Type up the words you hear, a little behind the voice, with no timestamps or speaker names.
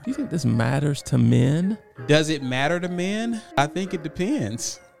Do you think this matters to men? Does it matter to men? I think it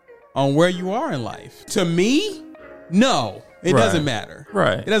depends on where you are in life. To me, no, it doesn't matter.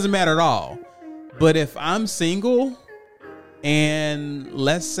 Right. It doesn't matter at all. But if I'm single and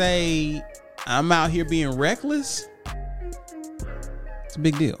let's say I'm out here being reckless, it's a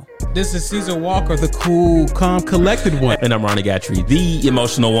big deal. This is Caesar Walker, the cool, calm, collected one. And I'm Ronnie Gatry, the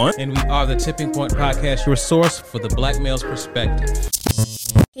emotional one. And we are the Tipping Point Podcast, your source for the black male's perspective.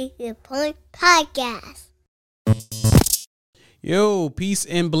 Tipping Point Podcast. Yo, peace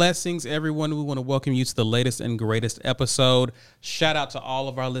and blessings, everyone. We want to welcome you to the latest and greatest episode. Shout out to all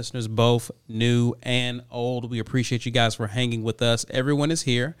of our listeners, both new and old. We appreciate you guys for hanging with us. Everyone is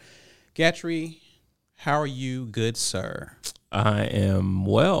here. Gatry, how are you, good sir? I am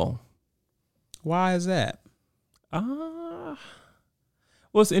well. Why is that? Well,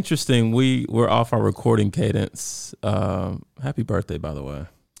 it's interesting. We're off our recording cadence. Happy birthday, by the way.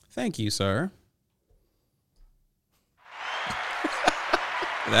 Thank you, sir.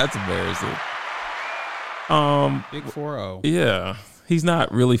 That's embarrassing. Big 4-0. Yeah. He's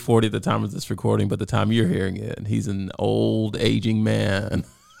not really 40 at the time of this recording, but the time you're hearing it, he's an old, aging man.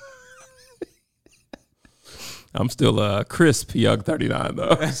 I'm still a crisp young 39,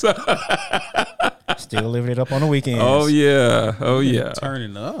 though. Still living it up on the weekends. Oh, yeah.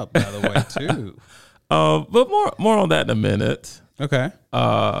 Turning up, by the way, too. But more on that in a minute. Okay.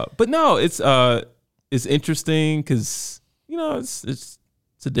 But no, it's interesting because, you know, it's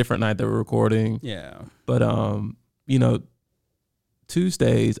a different night that we're recording. Yeah. But, you know,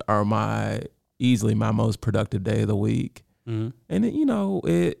 Tuesdays are easily my most productive day of the week. Mm-hmm. And, you know,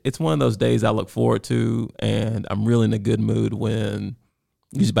 it's one of those days I look forward to, and I'm really in a good mood when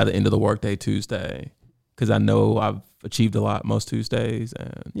usually by the end of the workday Tuesday, because I know I've achieved a lot most Tuesdays,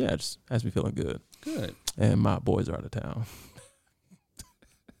 and yeah, it just has me feeling good. Good. And my boys are out of town.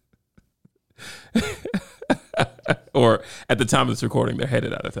 Or at the time of this recording, they're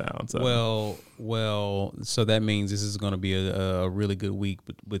headed out of town. So. Well, so that means this is going to be a really good week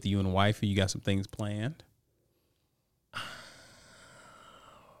with you and wifey. You got some things planned.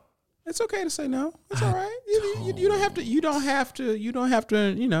 It's okay to say no. It's all right. You don't have to. You don't have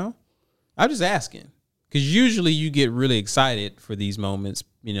to. You know, I'm just asking because usually you get really excited for these moments.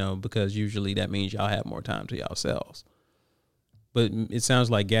 You know, because usually that means y'all have more time to yourselves. But it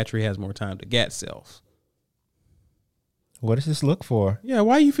sounds like Gatry has more time to Gat self. What does this look for? Yeah,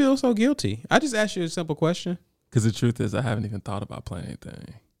 why you feel so guilty? I just asked you a simple question. Because the truth is, I haven't even thought about playing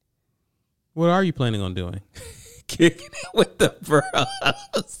anything. What are you planning on doing? Kicking it with the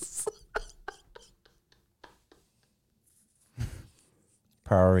bros.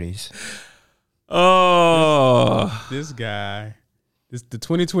 Priorities. Oh, this guy. This the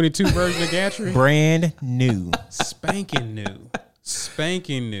 2022 version of Gatry. Brand new. Spanking new.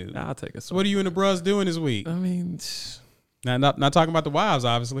 Spanking new. I'll take a swing. So what are you and the bros doing this week? I mean, not talking about the wives,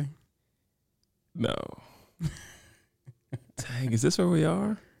 obviously. No. Dang, is this where we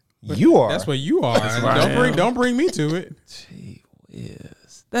are? You are. That's where you are. Don't bring me to it. Gee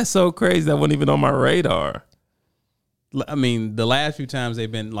whiz. That's so crazy. That wasn't even on my radar. I mean, the last few times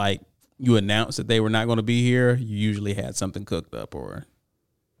they've been like, you announced that they were not going to be here, you usually had something cooked up or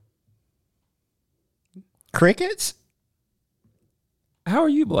Crickets? How are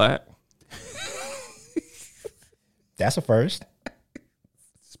you, Black? That's a first.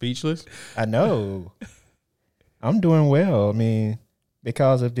 Speechless? I know. I'm doing well. I mean,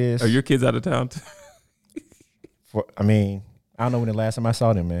 because of this. Are your kids out of town too? I don't know when the last time I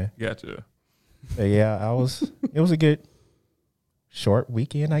saw them, man. Gotcha. But yeah, it was a good short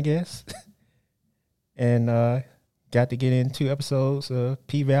weekend, I guess. And got to get in 2 episodes of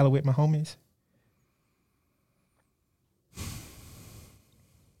P Valley with my homies.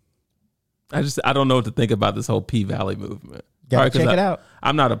 I don't know what to think about this whole P Valley movement. Gotta check it out.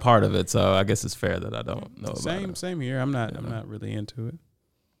 I'm not a part of it, so I guess it's fair that I don't know about it. Same here. I'm not really into it.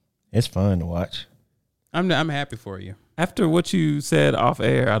 It's fun to watch. I'm happy for you. After what you said off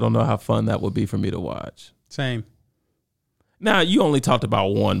air, I don't know how fun that would be for me to watch. Same. Now, you only talked about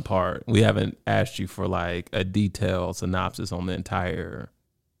one part. We haven't asked you for like a detailed synopsis on the entire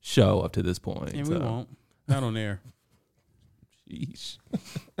show up to this point. And we won't. Not on air. Sheesh.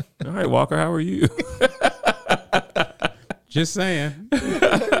 All right, Walker, how are you? Just saying.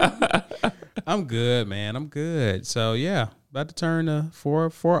 I'm good, man. I'm good. So, yeah, about to turn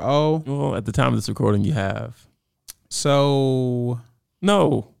 4-0. Well, at the time of this recording, you have. So.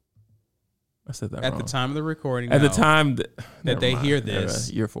 No. I said that at wrong. the time of the recording. At the time that they hear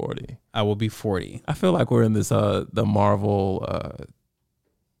this. You're 40. I will be 40. I feel like we're in this, the Marvel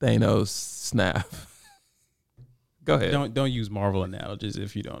Thanos snap. Go ahead. Don't use Marvel analogies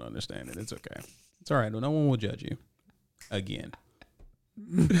if you don't understand it. It's okay. It's all right. No one will judge you. Again.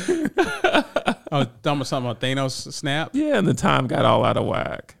 Oh, talking something about Thanos snap? Yeah, and the time got all out of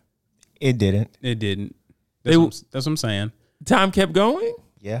whack. It didn't. It didn't. That's what I'm saying. Time kept going?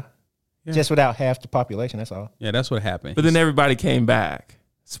 Yeah. Just without half the population, that's all. Yeah, that's what happened. But then everybody came back.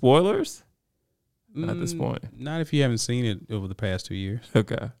 Spoilers? Not at this point. Not if you haven't seen it over the past 2 years.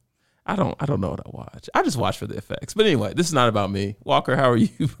 Okay. I don't know what I watch. I just watch for the effects. But anyway, this is not about me. Walker, how are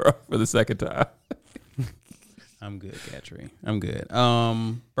you, bro, for the second time? I'm good, Katri. I'm good.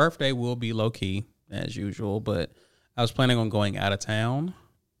 Birthday will be low key as usual, but I was planning on going out of town,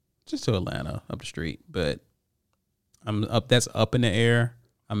 just to Atlanta, up the street. But I'm up. That's up in the air.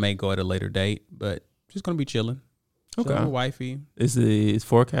 I may go at a later date, but just gonna be chilling. Okay. With wifey. Is the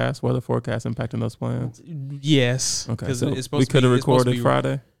weather forecast impacting those plans? Yes. Okay. So it's we could have recorded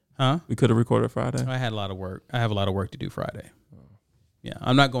Friday. Huh? We could have recorded Friday. I had a lot of work. I have a lot of work to do Friday. Yeah,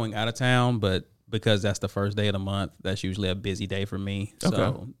 I'm not going out of town, but because that's the first day of the month, that's usually a busy day for me.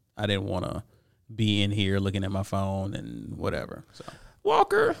 So I didn't want to be in here looking at my phone and whatever. So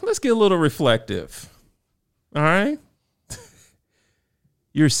Walker, let's get a little reflective. All right.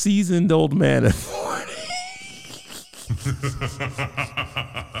 You're a seasoned old man at 40.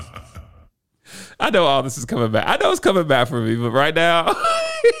 I know all this is coming back. I know it's coming back for me, but right now,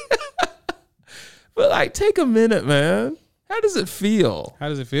 but like, take a minute, man. How does it feel? how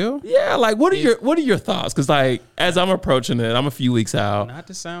does it feel? Yeah, like what are your thoughts? Because like as I'm approaching it, I'm a few weeks out. Not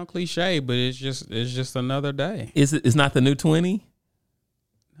to sound cliche, but it's just another day. It's not the new 20?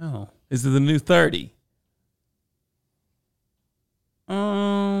 No. Is it the new 30?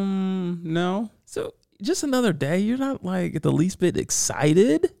 No. So just another day. You're not like the least bit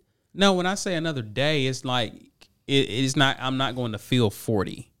excited. No, when I say another day, it's like it's not. I'm not going to feel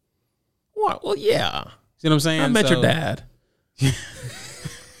 40. What? Well, yeah. See what I'm saying? I met your dad. We're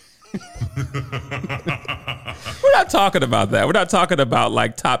not talking about that. We're not talking about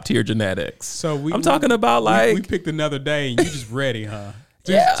like top tier genetics. So I'm talking about like we picked another day and you just ready, huh?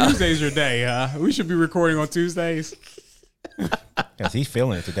 Yeah. Tuesday's your day, huh? We should be recording on Tuesdays. Because he's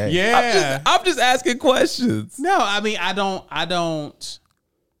feeling it today. Yeah. I'm just asking questions. No, I mean I don't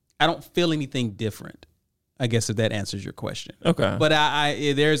feel anything different. I guess if that answers your question. Okay. But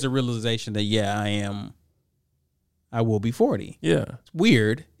I there's a realization that I will be 40. Yeah. It's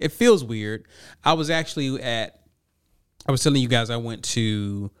weird. It feels weird. I was telling you guys I went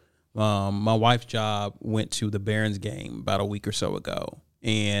to my wife's job, went to the Barons game about a week or so ago.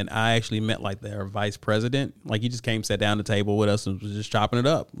 And I actually met like their vice president. Like he just came, sat down at the table with us and was just chopping it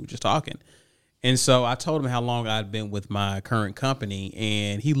up. We were just talking. And so I told him how long I'd been with my current company.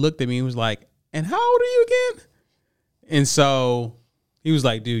 And he looked at me and was like, "And how old are you again?" And so he was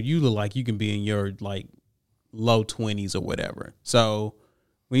like, "Dude, you look like you can be in your like low 20s or whatever." So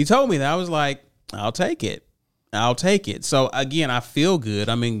when he told me that, I was like, I'll take it. So again, I feel good.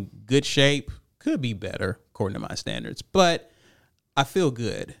 I'm in good shape. Could be better according to my standards, but I feel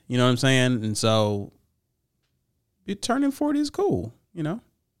good. You know what I'm saying? And so turning 40 is cool, you know?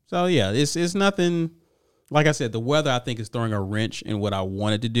 So yeah, it's nothing. Like I said, the weather I think is throwing a wrench in what I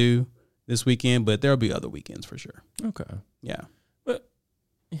wanted to do this weekend, but there'll be other weekends for sure. Okay. Yeah. But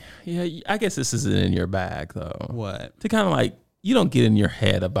yeah, I guess this isn't in your bag though. What? To kind of like, you don't get in your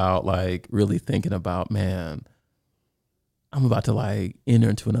head about like really thinking about, man, I'm about to like enter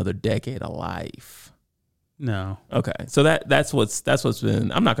into another decade of life. No. Okay. So that's what's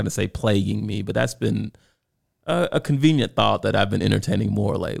been, I'm not going to say plaguing me, but that's been a convenient thought that I've been entertaining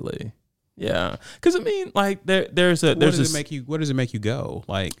more lately. Yeah. Cause I mean, like what does it make you go?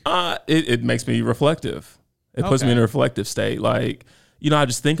 Like, it makes me reflective. It puts me in a reflective state. Like, you know, I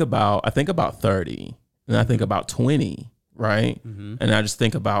think about 30 and I think about 20. Right. Mm-hmm. And I just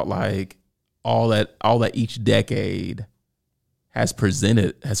think about like all that each decade has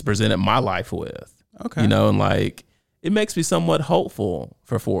presented my life with. Okay. You know, and like it makes me somewhat hopeful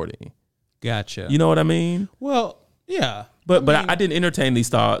for 40. Gotcha. You know what I mean? Well, yeah. But I didn't entertain these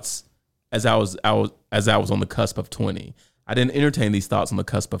thoughts as I was on the cusp of 20. I didn't entertain these thoughts on the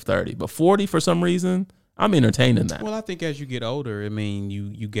cusp of 30. But 40, for some reason, I'm entertaining that. Well, I think as you get older, I mean,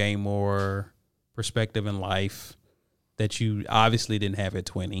 you gain more perspective in life that you obviously didn't have at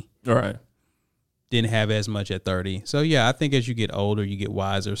 20. All right. Didn't have as much at 30. So yeah, I think as you get older, you get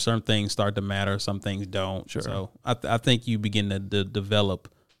wiser. Some things start to matter, some things don't. Sure. So I think you begin to develop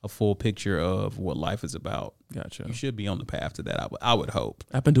a full picture of what life is about. Gotcha. You should be on the path to that. I would hope.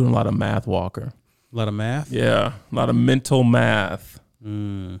 I've been doing a lot of math, Walker. A lot of math? Yeah, a lot of mental math.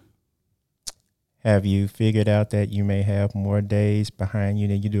 Have have you figured out that you may have more days behind you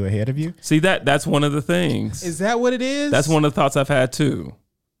than you do ahead of you? See, that's one of the things. Is that what it is? That's one of the thoughts I've had too.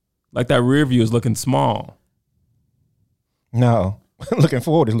 Like that rear view is looking small. No. Looking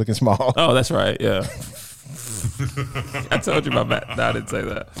forward is looking small. Oh, that's right. Yeah. I told you my math. No, I didn't say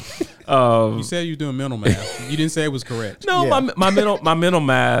that. You said you were doing mental math. You didn't say it was correct. No, Yeah. my mental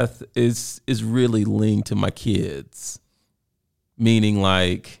math is really linked to my kids. Meaning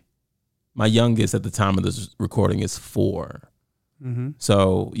like my youngest at the time of this recording is 4. Mm-hmm.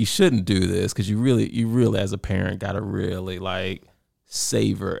 So you shouldn't do this because you really as a parent got to really like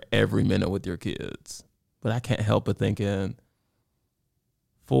savor every minute with your kids. But I can't help but thinking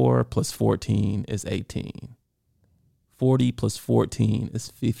 4 plus 14 is 18. 40 plus 14 is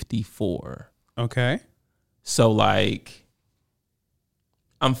 54. Okay. So like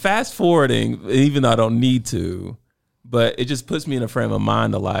I'm fast forwarding even though I don't need to, but it just puts me in a frame of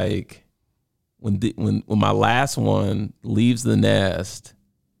mind of like when my last one leaves the nest,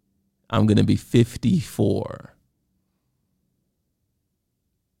 I'm going to be 54.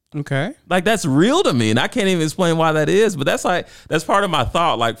 Okay. Like that's real to me, and I can't even explain why that is. But that's part of my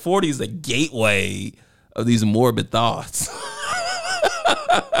thought. Like 40 is the gateway of these morbid thoughts.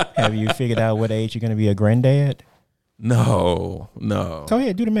 Have you figured out what age you're going to be a granddad? No. Go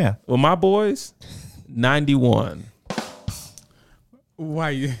ahead, do the math. Well, my boys, 91. Why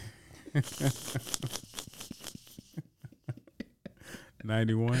you?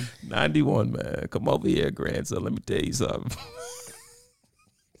 91. 91, man. Come over here, grandson. Let me tell you something.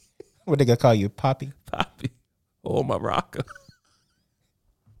 What they going to call you, Poppy? Poppy. Oh, my rocker.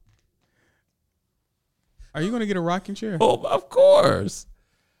 Are you going to get a rocking chair? Oh, of course.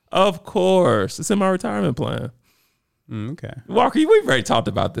 Of course. It's in my retirement plan. Okay. Walker, we've already talked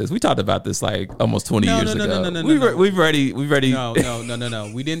about this. We talked about this like almost 20 years ago. No. We've already.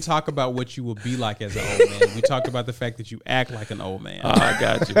 No. We didn't talk about what you will be like as an old man. We talked about the fact that you act like an old man. Oh, I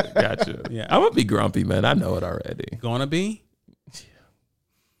got you. Yeah. I'm going to be grumpy, man. I know it already. Gonna be?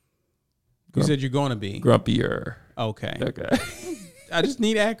 You said you're gonna be. Grumpier. Okay. Okay. I just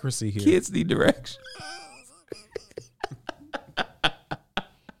need accuracy here. Kids need direction.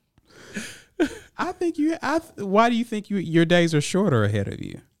 I think you. Why do you think your days are shorter ahead of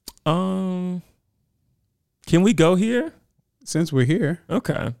you? Can we go here? Since we're here,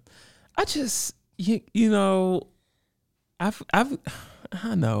 Okay. I just you know, I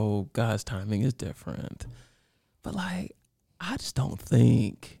know God's timing is different, but like I don't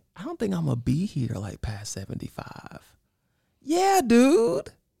think I'm gonna be here like past 75. Yeah, dude.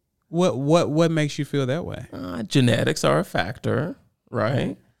 What makes you feel that way? Genetics are a factor,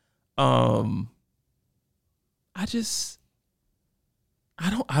 right? I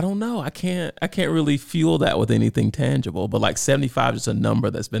don't know. I can't really fuel that with anything tangible, but like 75 is a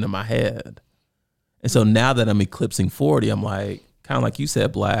number that's been in my head. And so now that I'm eclipsing 40, I'm like, kind of like you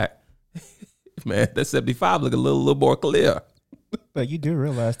said, Black, man, that 75 look a little more clear. But you do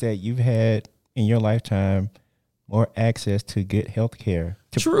realize that you've had in your lifetime more access to good health care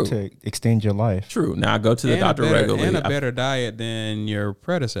to extend your life. True. Now I go to the doctor regularly. And a better diet than your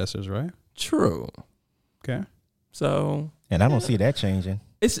predecessors, right? True. Okay. So, And I don't see that changing.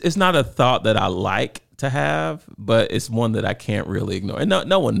 it's not a thought that I like to have, but it's one that I can't really ignore. And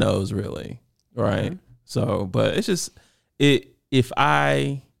no one knows really, right? Mm-hmm. So, but it's just if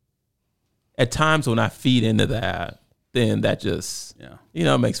I at times when I feed into that, then that just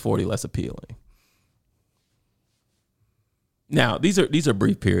makes 40 less appealing. Now, these are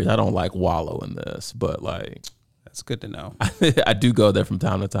brief periods. I don't like wallow in this, but like that's good to know. I do go there from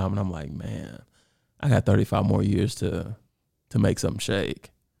time to time, and I'm like, man, I got 35 more years to make something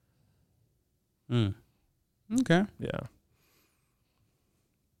shake. Okay. Yeah.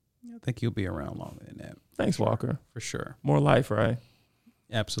 I think you'll be around longer than that. Thanks, Walker. For sure. More life, right?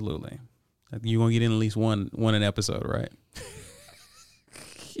 Absolutely. You're going to get in at least one an episode, right?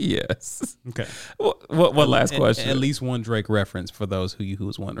 Yes. Okay. What last question? At least one Drake reference for those who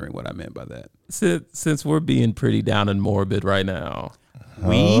was wondering what I meant by that. Since we're being pretty down and morbid right now.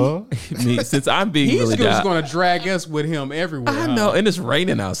 Since I'm being really down. He's going to drag us with him everywhere. I know, and it's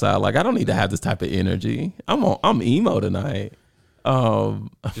raining outside. Like I don't need to have this type of energy. I'm emo tonight.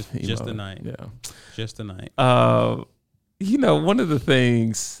 Just tonight. Yeah. Just tonight. One of the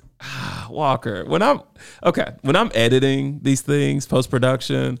things, Walker, when I'm editing these things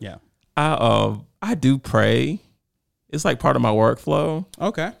post-production, I do pray. It's like part of my workflow.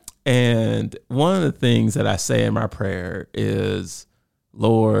 Okay. And one of the things that I say in my prayer is,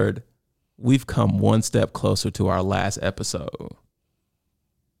 Lord, we've come one step closer to our last episode.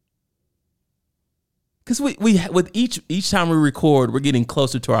 Because we with each time we record, we're getting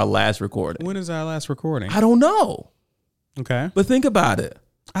closer to our last recording. When is our last recording? I don't know. Okay. But think about it.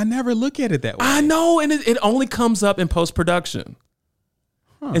 I never look at it that way. I know, and it only comes up in post-production.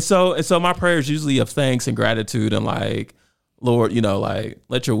 Huh. And so my prayer is usually of thanks and gratitude and like, Lord, like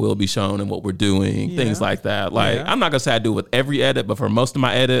let your will be shown in what we're doing, things like that. Like I'm not gonna say I do it with every edit, but for most of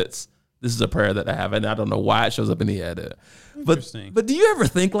my edits, this is a prayer that I have, and I don't know why it shows up in the edit. Interesting. But do you ever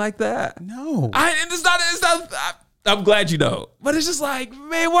think like that? No. It's not. I'm glad you don't. But it's just like,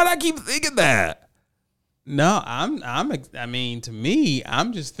 man, why do I keep thinking that? No, I mean, to me,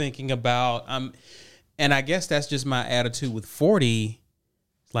 I'm just thinking about, and I guess that's just my attitude with 40.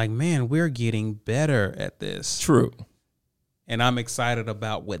 It's like, man, we're getting better at this. True. And I'm excited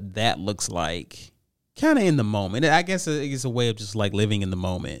about what that looks like, kind of in the moment. I guess it's a way of just like living in the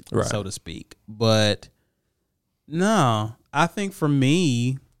moment, right, so to speak. But no, I think for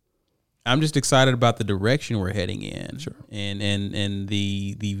me, I'm just excited about the direction we're heading in. Sure. And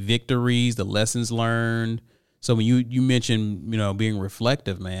the victories, the lessons learned. So when you mentioned, being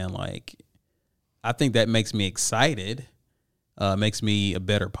reflective, man, like I think that makes me excited. Makes me a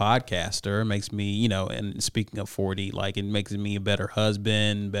better podcaster, makes me, and speaking of 40, like it makes me a better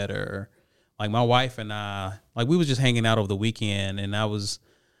husband, better, like my wife and I, like we was just hanging out over the weekend, and I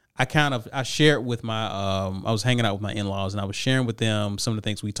shared with my, I was hanging out with my in-laws, and I was sharing with them some of the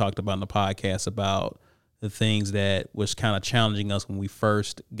things we talked about in the podcast about the things that was kind of challenging us when we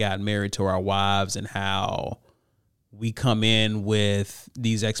first got married to our wives, and how we come in with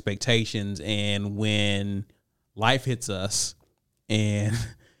these expectations, and when life hits us and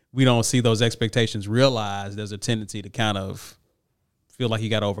we don't see those expectations realized, there's a tendency to kind of feel like you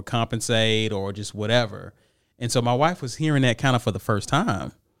got to overcompensate or just whatever. And so my wife was hearing that kind of for the first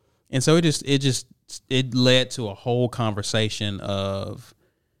time. And so it led to a whole conversation of,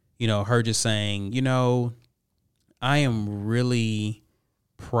 her just saying, I am really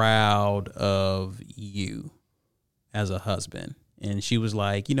proud of you as a husband. And she was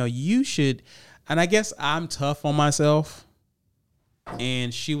like, you should, and I guess I'm tough on myself.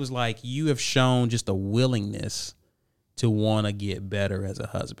 And she was like, you have shown just a willingness to want to get better as a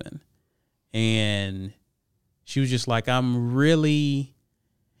husband. And she was just like, I'm really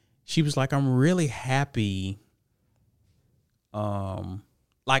happy.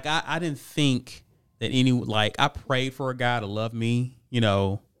 Like I didn't think that I prayed for a guy to love me,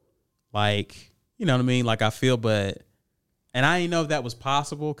 like, you know what I mean? Like I feel, and I didn't know if that was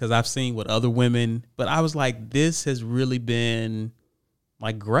possible because I've seen with other women, but I was like, this has really been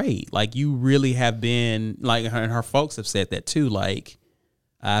like great. Like you really have been like, and her folks have said that too. Like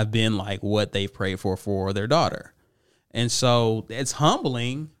I've been like what they've prayed for their daughter. And so it's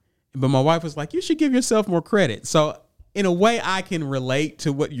humbling, but my wife was like, you should give yourself more credit. So in a way I can relate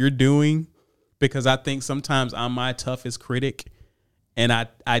to what you're doing, because I think sometimes I'm my toughest critic, and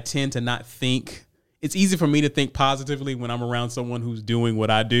I tend to not think. It's easy for me to think positively when I'm around someone who's doing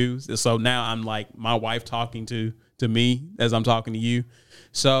what I do. So now I'm like my wife talking to me as I'm talking to you.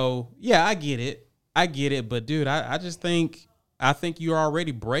 So yeah, I get it. But dude, I think you're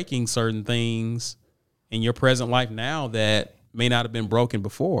already breaking certain things in your present life now that may not have been broken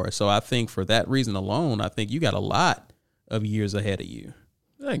before. So I think for that reason alone, I think you got a lot of years ahead of you.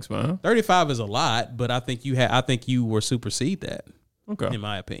 Thanks, man. 35 is a lot, but I think you will supersede that. Okay. In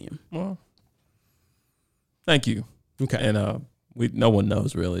my opinion. Well, thank you. Okay. And no one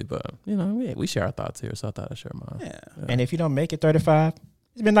knows really, but we share our thoughts here, so I thought I'd share mine. Yeah. And if you don't make it 35,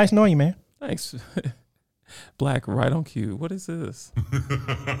 it's been nice knowing you, man. Thanks. Black, right on cue. What is this?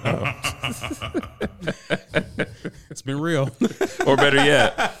 It's been real. Or better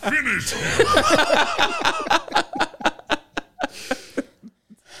yet, Finish.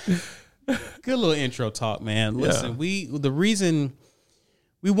 Good little intro talk, man. Listen, the reason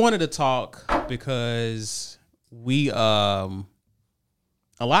we wanted to talk because a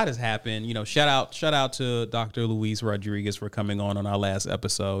lot has happened. Shout out to Dr. Luis Rodriguez for coming on our last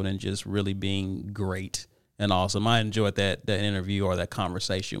episode and just really being great and awesome. I enjoyed that interview or that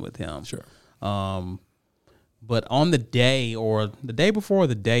conversation with him. Sure. But on the day or the day before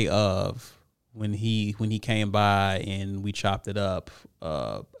the day of, when he came by and we chopped it up,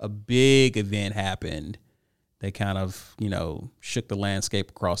 a big event happened that kind of, shook the landscape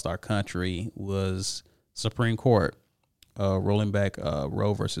across our country. Was Supreme Court rolling back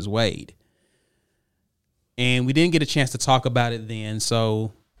Roe versus Wade. And we didn't get a chance to talk about it then,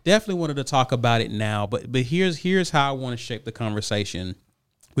 so definitely wanted to talk about it now. But here's how I want to shape the conversation.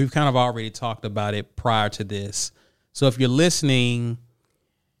 We've kind of already talked about it prior to this. So if you're listening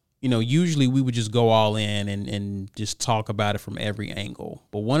usually we would just go all in and just talk about it from every angle.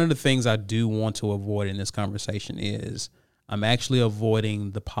 But one of the things I do want to avoid in this conversation is I'm actually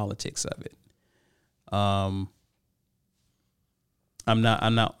avoiding the politics of it. I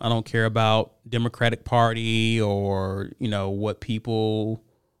don't care about Democratic Party or, what people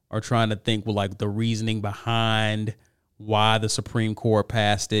are trying to think with like the reasoning behind why the Supreme Court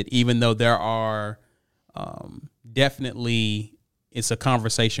passed it, even though there are definitely it's a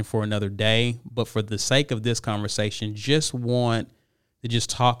conversation for another day. But for the sake of this conversation, just want to just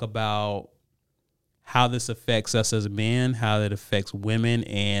talk about how this affects us as men, how it affects women,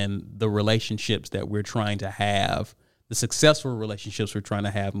 and the relationships that we're trying to have, the successful relationships we're trying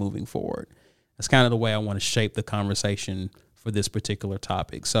to have moving forward. That's kind of the way I want to shape the conversation for this particular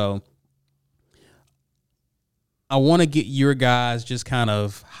topic. So I want to get your guys just kind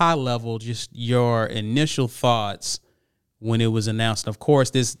of high level, just your initial thoughts when it was announced. Of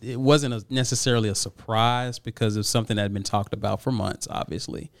course, it wasn't necessarily a surprise because it's something that had been talked about for months,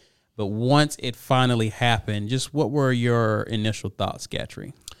 obviously. But once it finally happened, just what were your initial thoughts,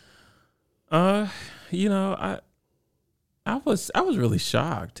 Gatry? I was really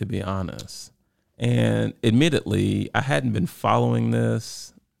shocked, to be honest. And admittedly, I hadn't been following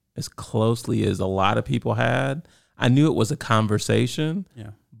this as closely as a lot of people had. I knew it was a conversation.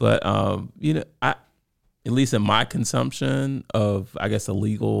 Yeah. But at least in my consumption of, I guess, the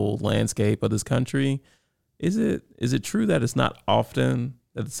legal landscape of this country, is it true that it's not often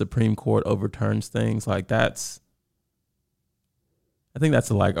that the Supreme Court overturns things? Like I think that's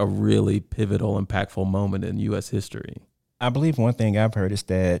like a really pivotal, impactful moment in U.S. history. I believe one thing I've heard is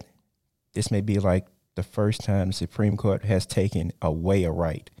that this may be like the first time the Supreme Court has taken away a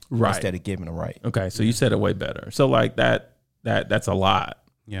right instead of giving a right. Okay, so you said it way better. So like that's a lot.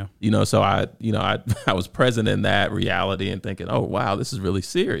 Yeah. So I was present in that reality and thinking, oh, wow, this is really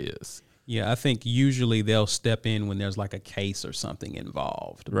serious. Yeah, I think usually they'll step in when there's like a case or something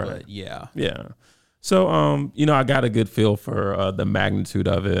involved. Right. But yeah. Yeah. So, I got a good feel for the magnitude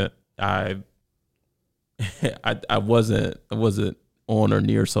of it. I wasn't on or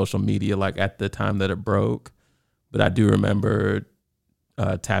near social media like at the time that it broke, but I do remember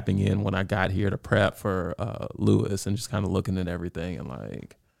tapping in when I got here to prep for Lewis and just kind of looking at everything and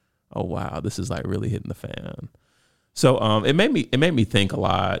like, oh wow, this is like really hitting the fan. So it made me think a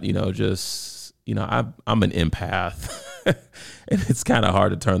lot. I'm an empath, and it's kind of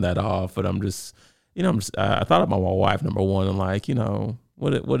hard to turn that off. But I thought about my wife, number one, and like,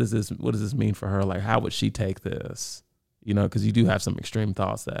 what does this mean for her? Like, how would she take this? Because you do have some extreme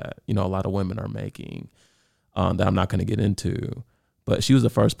thoughts that a lot of women are making that I'm not going to get into. But she was the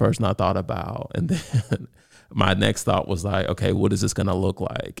first person I thought about. And then my next thought was like, okay, what is this going to look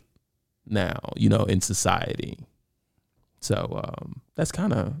like now, in society? So that's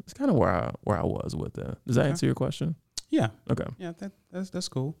kind of where I was with it. Does that answer your question? Yeah. Okay. Yeah, that's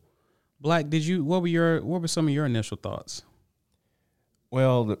cool. Black, what were some of your initial thoughts?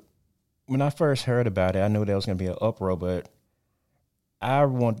 Well, when I first heard about it, I knew there was going to be an uproar, but I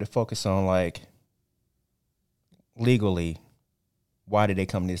wanted to focus on like legally, why did they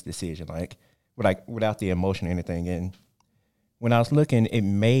come to this decision? Like without the emotion or anything. And when I was looking, it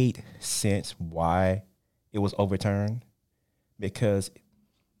made sense why it was overturned, because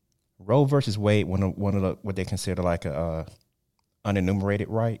Roe versus Wade, one of the what they consider like a unenumerated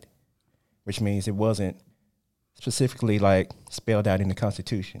right, which means it wasn't specifically like spelled out in the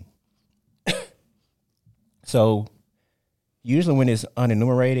Constitution. So usually when it's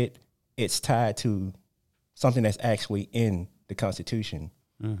unenumerated, it's tied to something that's actually in the Constitution.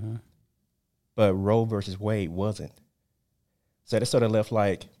 Mm-hmm. But Roe versus Wade wasn't. So that sort of left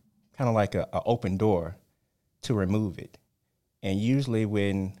like kind of like a open door to remove it. And usually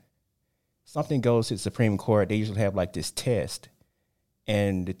when something goes to the Supreme Court, they usually have like this test.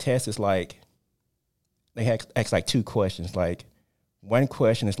 And the test is like, they ask like two questions. Like one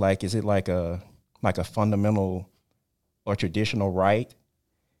question is like, is it like a fundamental or traditional right?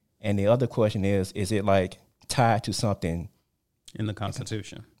 And the other question is it like tied to something in the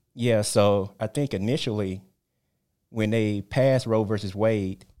Constitution? Yeah, so I think initially when they passed Roe versus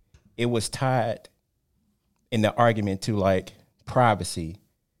Wade, it was tied in the argument to like privacy,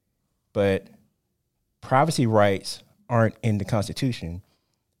 but privacy rights aren't in the Constitution.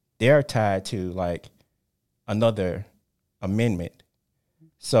 They're tied to like another amendment.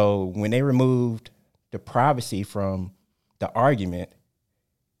 So when they removed the privacy from the argument,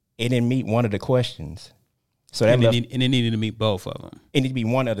 it didn't meet one of the questions. So that it needed to meet both of them. It needed to be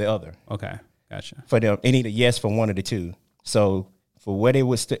one or the other. Okay, gotcha. For them, it needed a yes for one of the two. So for what it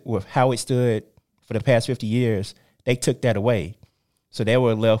was, with how it stood for the past 50 years, they took that away. So they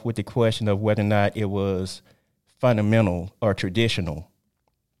were left with the question of whether or not it was fundamental or traditional.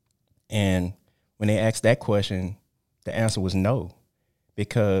 And when they asked that question, the answer was no,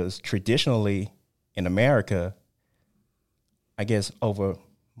 because traditionally in America, I guess over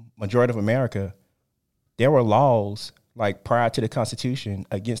majority of America, there were laws like prior to the Constitution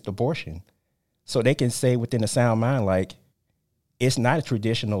against abortion. So they can say within a sound mind, like, it's not a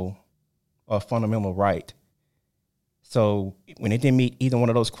traditional or fundamental right. So when it didn't meet either one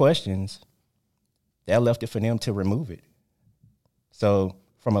of those questions, that left it for them to remove it. So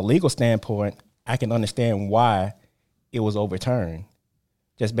from a legal standpoint, I can understand why it was overturned,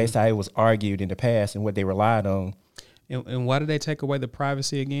 just based on how it was argued in the past and what they relied on. And why did they take away the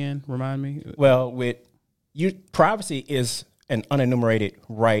privacy again? Remind me. Well, privacy is an unenumerated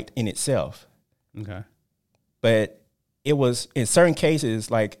right in itself. Okay. But it was in certain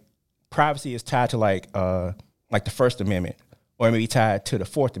cases, like privacy is tied to like the First Amendment, or maybe tied to the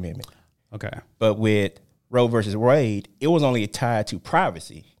Fourth Amendment. Okay. But with Roe versus Wade, it was only tied to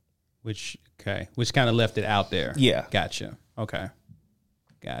privacy. Which kind of left it out there. Yeah. Gotcha. Okay.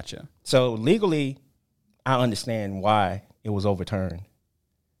 Gotcha. So legally, I understand why it was overturned.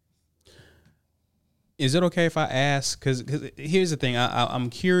 Is it okay if I ask? Because here's the thing. I'm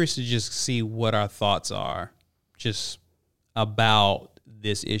curious to just see what our thoughts are just about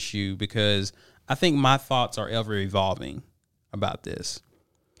this issue, because I think my thoughts are ever evolving about this.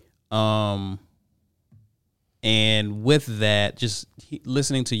 And with that, just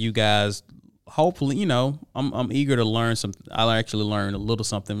listening to you guys, hopefully, I'm eager to learn something. I'll actually learn a little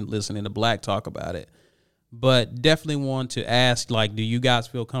something listening to Black talk about it. But definitely want to ask, like, do you guys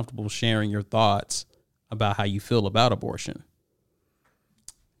feel comfortable sharing your thoughts about how you feel about abortion?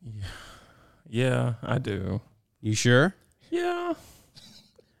 Yeah, I do. You sure? Yeah.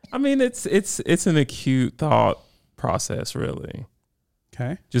 I mean, it's an acute thought process, really.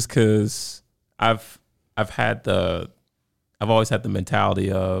 Okay. Just because I've always had the mentality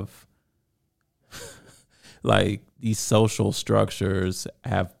of like these social structures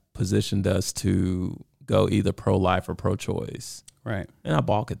have positioned us to go either pro-life or pro-choice. Right. And I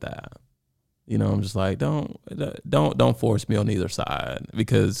balk at that. I'm just like, don't force me on either side,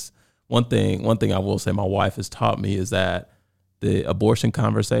 because one thing I will say my wife has taught me is that the abortion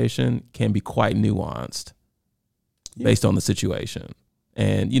conversation can be quite nuanced based on the situation.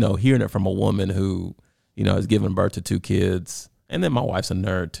 And, hearing it from a woman who, has given birth to 2 kids, and then my wife's a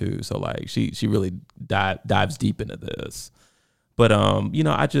nerd too. So like she really dives deep into this. But,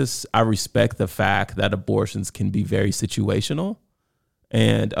 I respect the fact that abortions can be very situational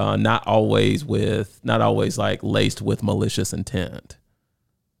and not always like laced with malicious intent,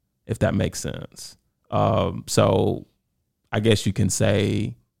 if that makes sense. So I guess you can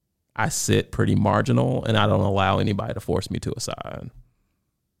say I sit pretty marginal and I don't allow anybody to force me to a side.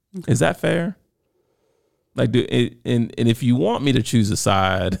 Okay. Is that fair? Like, and if you want me to choose a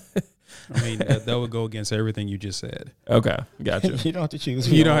side, I mean, that would go against everything you just said. Okay, gotcha. You don't have to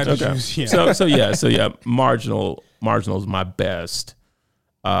choose. You don't have to choose. Yeah. So yeah, marginal is my best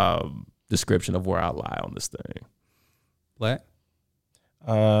description of where I lie on this thing. Black?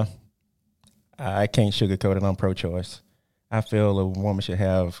 I can't sugarcoat it. I'm pro-choice. I feel a woman should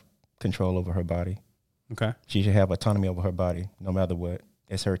have control over her body. Okay. She should have autonomy over her body, no matter what.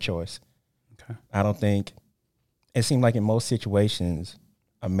 It's her choice. Okay. I don't think, it seems like in most situations,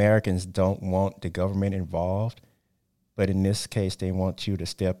 Americans don't want the government involved, but in this case, they want you to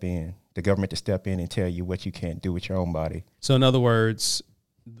step in, the government to step in and tell you what you can't do with your own body. So in other words,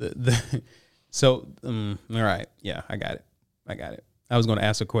 all right, yeah, I got it. I was going to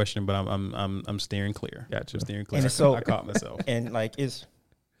ask a question, but I'm steering clear. Gotcha. I'm steering clear. And so, I caught myself. And like it's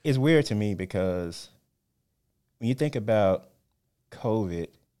weird to me because when you think about COVID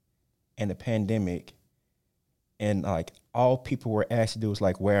and the pandemic, and like all people were asked to do was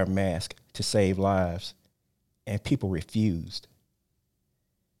like wear a mask to save lives, and people refused.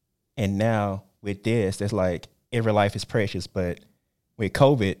 And now with this, it's like every life is precious, but with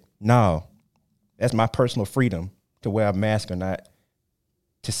COVID, no, that's my personal freedom to wear a mask or not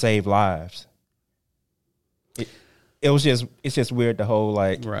to save lives. It's just weird, the whole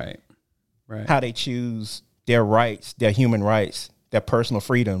like right how they choose their rights, their human rights, their personal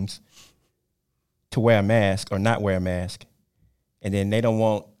freedoms to wear a mask or not wear a mask. And then they don't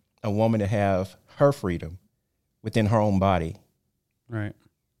want a woman to have her freedom within her own body. Right.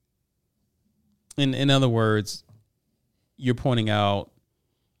 In other words, you're pointing out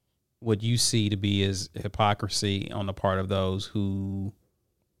what you see to be as hypocrisy on the part of those who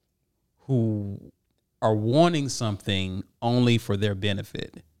are wanting something only for their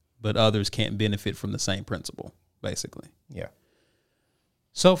benefit, but others can't benefit from the same principle, basically. Yeah.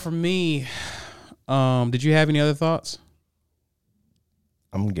 So for me, did you have any other thoughts?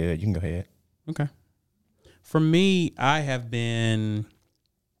 I'm good. You can go ahead. Okay. For me, I've kind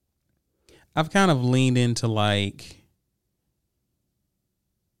of leaned into like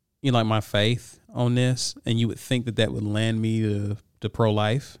my faith on this, and you would think that would land me to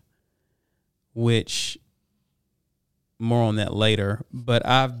pro-life, which more on that later, but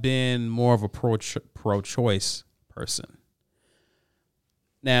I've been more of a pro-choice person.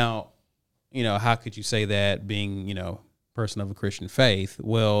 Now, how could you say that being, person of a Christian faith?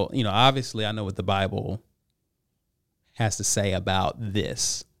 Well, obviously I know what the Bible has to say about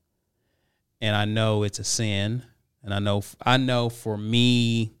this. And I know it's a sin. And I know for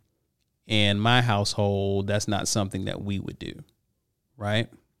me and my household, that's not something that we would do. Right.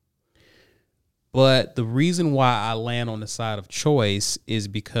 But the reason why I land on the side of choice is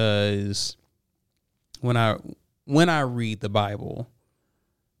because when I read the Bible,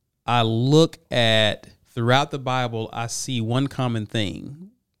 I look at throughout the Bible, I see one common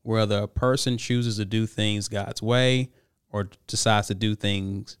thing, whether a person chooses to do things God's way or decides to do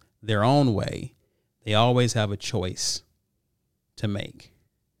things their own way, they always have a choice to make.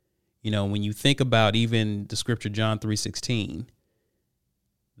 When you think about even the scripture, John 3:16,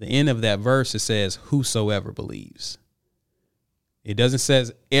 the end of that verse, it says, whosoever believes. It doesn't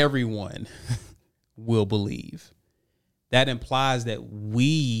says everyone will believe. That implies that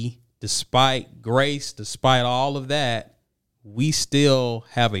we, despite grace, despite all of that, we still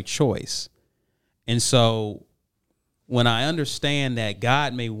have a choice. And so when I understand that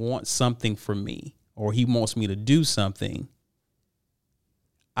God may want something from me, or he wants me to do something,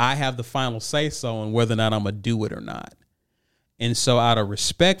 I have the final say so on whether or not I'm going to do it or not. And so out of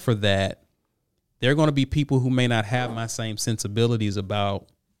respect for that, there are going to be people who may not have my same sensibilities about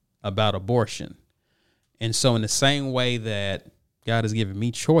abortion. And so in the same way that God has given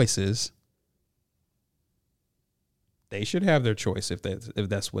me choices, they should have their choice if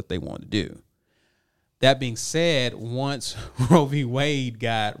that's what they want to do. That being said, once Roe v. Wade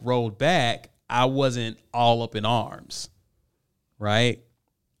got rolled back, I wasn't all up in arms, right?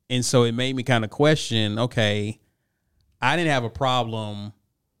 And so it made me kind of question, okay, I didn't have a problem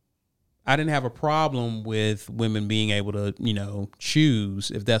with women being able to, choose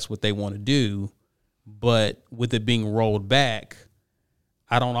if that's what they want to do. But with it being rolled back,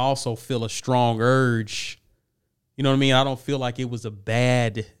 I don't also feel a strong urge. You know what I mean? I don't feel like it was a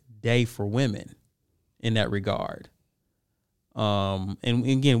bad day for women in that regard. And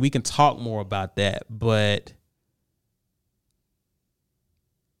again, we can talk more about that, but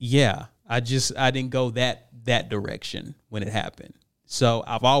yeah, I didn't go that direction when it happened. So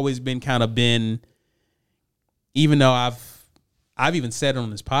I've always been even though I've even said it on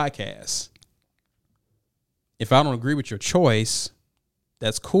this podcast, if I don't agree with your choice,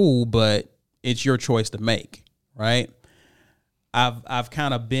 that's cool, but it's your choice to make, right? I've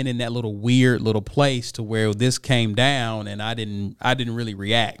kind of been in that little weird little place to where this came down and I didn't really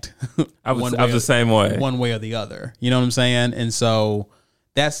react. I was the same way, one way or the other. You know what I'm saying? And so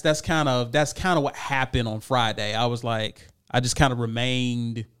that's kind of what happened on Friday. I was like, I just kind of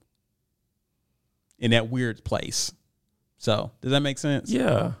remained in that weird place. So does that make sense?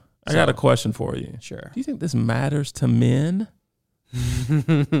 Yeah. I got a question for you. Sure. Do you think this matters to men?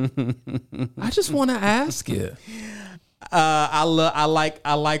 I just want to ask it. I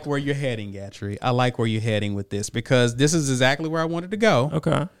like where you're heading, Gatry. I like where you're heading with this because this is exactly where I wanted to go.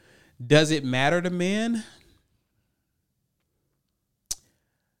 Okay. Does it matter to men?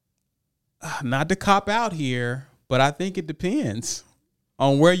 Not to cop out here, but I think it depends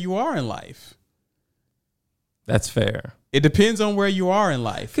on where you are in life. That's fair. It depends on where you are in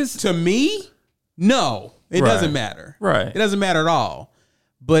life. Because to me, no, it doesn't matter. Right. It doesn't matter at all.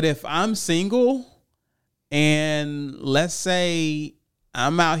 But if I'm single and let's say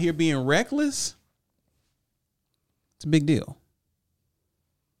I'm out here being reckless, it's a big deal.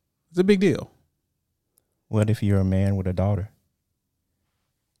 It's a big deal. What if you're a man with a daughter?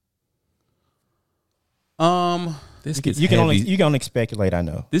 This gets you heavy. can only speculate. I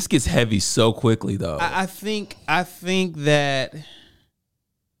know This gets heavy so quickly, though. I think that,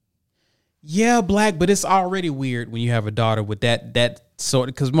 yeah, Black, but it's already weird when you have a daughter with that sort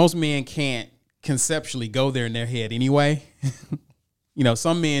of, because most men can't conceptually go there in their head anyway.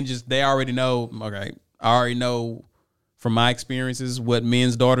 Some men they already know. Okay, I already know from my experiences what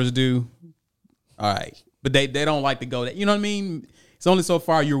men's daughters do. All right, but they don't like to go that. You know what I mean? It's only so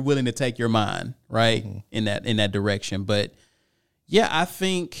far you're willing to take your mind, right? Mm-hmm. in that direction. But yeah, I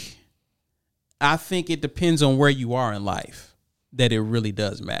think it depends on where you are in life that it really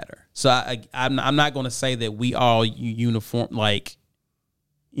does matter. So I'm not going to say that we all uniform, like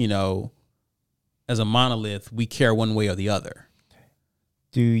as a monolith, we care one way or the other.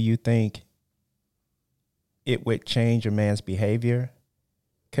 Do you think it would change a man's behavior?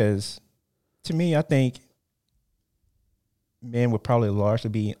 Because to me, I think men would probably largely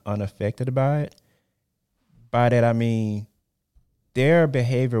be unaffected by it. By that, I mean, their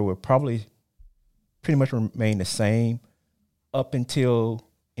behavior would probably pretty much remain the same up until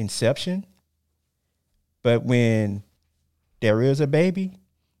inception. But when there is a baby,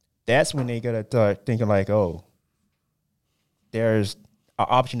 that's when they gotta start thinking like, oh, there's an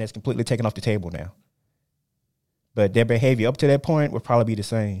option that's completely taken off the table now. But their behavior up to that point would probably be the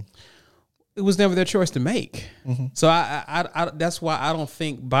same. It was never their choice to make. Mm-hmm. So I that's why I don't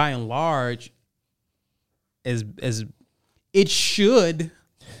think by and large as it should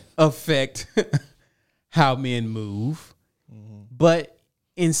affect how men move. Mm-hmm. But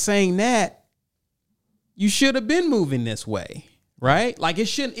in saying that, you should have been moving this way, right? Like it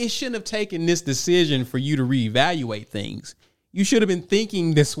shouldn't have taken this decision for you to reevaluate things. You should have been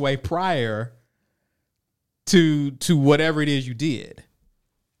thinking this way prior to whatever it is you did.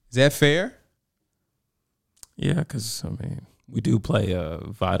 Is that fair? Yeah, because, I mean, we do play a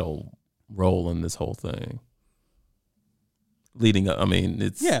vital role in this whole thing. Leading up, I mean,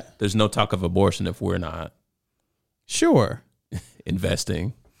 there's no talk of abortion if we're not sure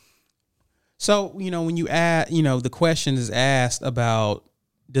investing. So, when you add, the question is asked about,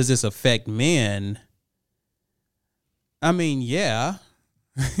 does this affect men? I mean, yeah,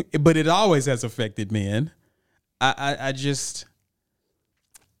 but it always has affected men. I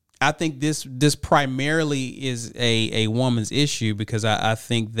think this primarily is a woman's issue because I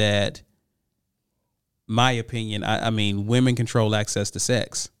think that, my opinion, I mean, women control access to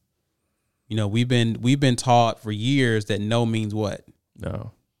sex. We've been taught for years that no means what?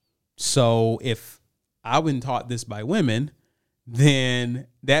 No. So if I've been taught this by women, then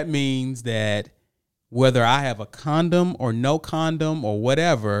that means that whether I have a condom or no condom or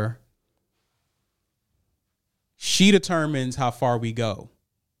whatever, she determines how far we go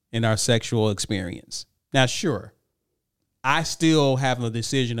in our sexual experience. Now, sure, I still have a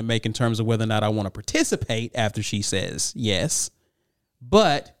decision to make in terms of whether or not I want to participate after she says yes.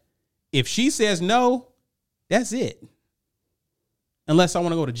 But if she says no, that's it. Unless I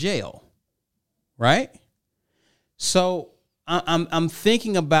want to go to jail, right? So I'm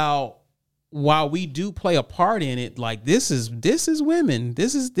thinking about, while we do play a part in it, like this is women.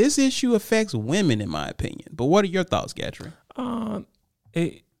 This issue affects women, in my opinion. But what are your thoughts, Gatry?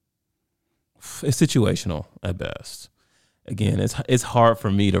 It's situational at best. Again, it's hard for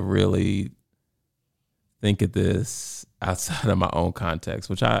me to really think of this outside of my own context,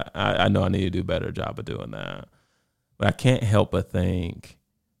 which I know I need to do a better job of doing that. But I can't help but think,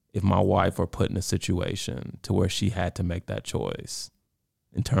 if my wife were put in a situation to where she had to make that choice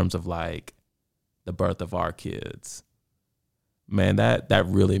in terms of like the birth of our kids, man, that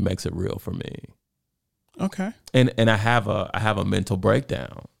really makes it real for me. Okay. And I have a mental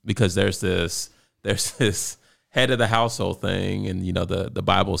breakdown because there's this head of the household thing, and the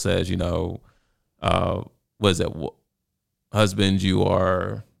Bible says, was it husbands, you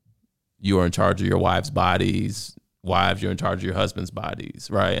are in charge of your wives' bodies. Wives, you're in charge of your husband's bodies,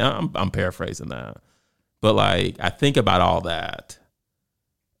 right? I'm paraphrasing that, but like I think about all that,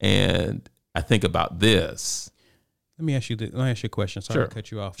 and I think about this. Let me ask you a question. Sorry to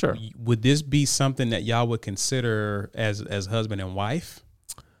cut you off. Sure. Would this be something that y'all would consider as husband and wife?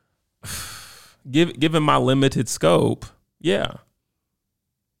 Given my limited scope, yeah. Are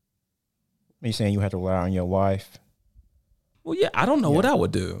you saying you have to rely on your wife? Well, yeah. I don't know what I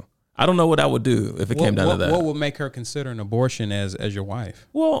would do. I don't know what I would do if it came down to that. What would make her consider an abortion as your wife?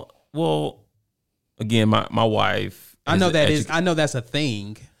 Well, again, my wife. I know that's a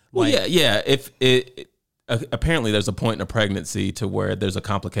thing. Well, yeah. If it apparently there's a point in a pregnancy to where there's a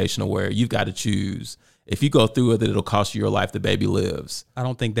complication of where you've got to choose. If you go through with it, it'll cost you your life. The baby lives. I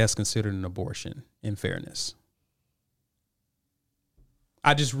don't think that's considered an abortion. In fairness.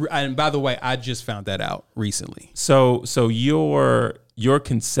 And by the way, I just found that out recently. So your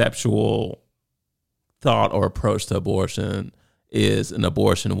conceptual thought or approach to abortion is an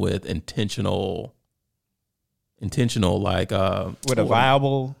abortion with intentional like with a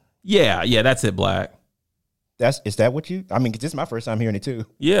viable. Yeah, that's it, Black. Is that what you? I mean, 'cause this is my first time hearing it too.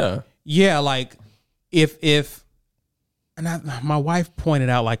 Yeah, like if my wife pointed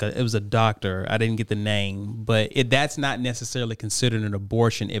out it was a doctor. I didn't get the name, but that's not necessarily considered an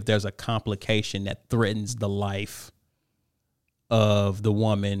abortion if there's a complication that threatens the life of the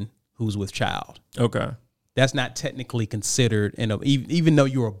woman who's with child. Okay. That's not technically considered, even though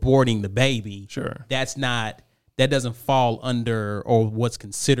you're aborting the baby. Sure. That's not that doesn't fall under or what's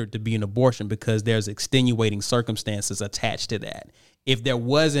considered to be an abortion because there's extenuating circumstances attached to that. If there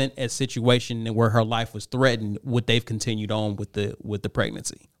wasn't a situation where her life was threatened, would they've continued on with the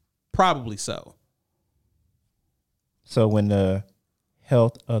pregnancy? Probably so. So when the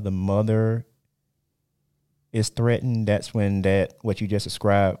health of the mother is threatened, that's when that what you just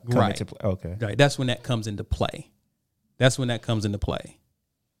described comes into play. Okay. Right. That's when that comes into play.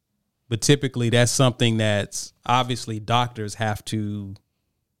 But typically that's something that's obviously doctors have to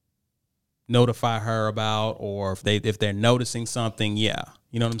notify her about, or if they're noticing something, yeah.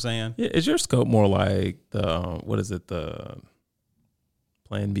 You know what I'm saying? Yeah, is your scope more like the the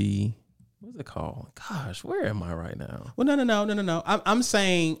Plan B? What's it called? Gosh, where am I right now? Well, no. I'm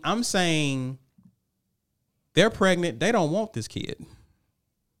saying they're pregnant. They don't want this kid.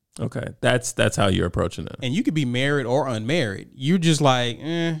 Okay, that's how you're approaching it. And you could be married or unmarried. You're just like,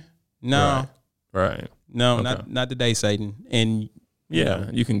 no, right. No, Okay. not today, Satan. And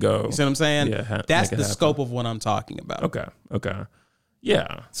you can go. You see what I'm saying? Yeah, that's the scope of what I'm talking about. Okay.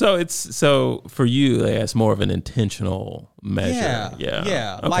 Yeah. So for you, it's more of an intentional measure.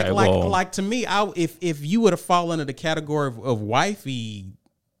 Yeah. Okay, like to me, if you would have fallen into the category of wifey,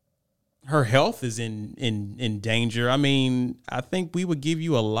 her health is in danger. I mean, I think we would give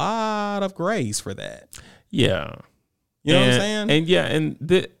you a lot of grace for that. Yeah. You know what I'm saying? And yeah, and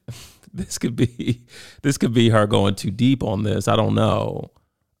this could be her going too deep on this. I don't know,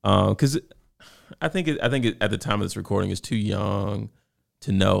 because I think at the time of this recording is too young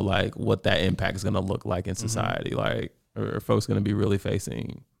to know like what that impact is going to look like in society. Like, are folks going to be really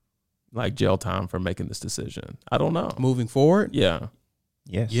facing like jail time for making this decision? I don't know. Moving forward, yeah,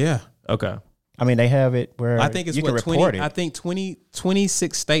 Yes. yeah. okay. I mean, they have it where I think it's you can what report 20. it. I think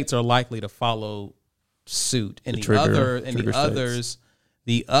 26 states are likely to follow suit, and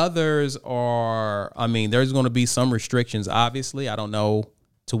the others are. I mean, there's going to be some restrictions. Obviously, I don't know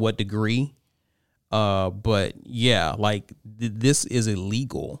to what degree. But yeah, like this is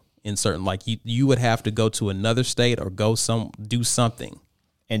illegal in certain. Like you would have to go to another state or do something.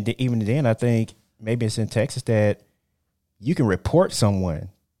 And even then, I think maybe it's in Texas that you can report someone.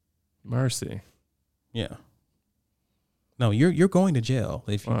 Mercy. Yeah. No, you're going to jail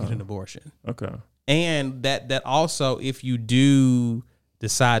if you get an abortion. Okay. And that also, if you do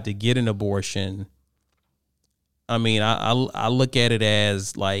decide to get an abortion, I mean, I look at it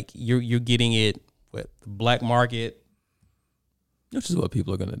as like you're getting it with the black market, which is what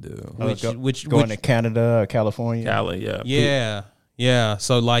people are going to do. Which going to Canada or California, Cali, yeah. Yeah.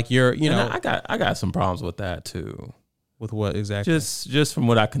 So like I got some problems with that too. With what exactly? Just from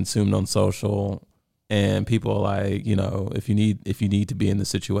what I consumed on social, and people are like, if you need to be in the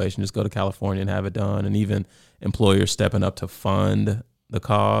situation, just go to California and have it done, and even employers stepping up to fund the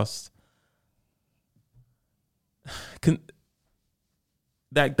cost.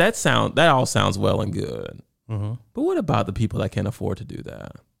 That all sounds well and good, but what about the people that can't afford to do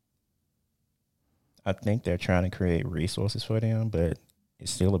that? I think they're trying to create resources for them, but it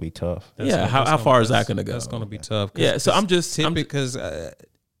still will be tough. How far is that going to go? That's going to be tough. Yeah, so because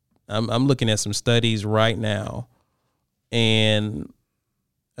I'm looking at some studies right now, and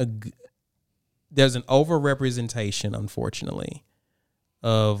there's an overrepresentation, unfortunately,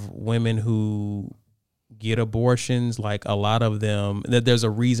 of women who get abortions. Like a lot of them, there's a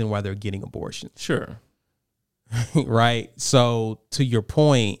reason why they're getting abortions. Sure. Right. So to your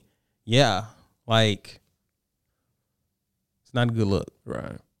point, yeah, like it's not a good look.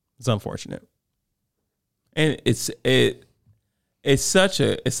 Right. It's unfortunate. And it's such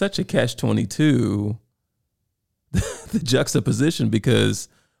a catch-22, the juxtaposition, because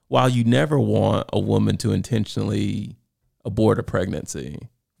while you never want a woman to intentionally abort a pregnancy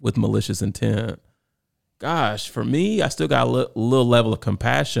with malicious intent, gosh, for me, I still got a little level of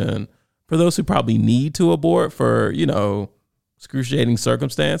compassion for those who probably need to abort for, excruciating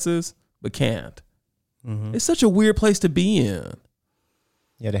circumstances, but can't. It's such a weird place to be in.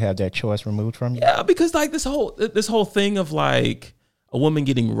 Yeah, to have that choice removed from you. Yeah, because like this whole thing of like a woman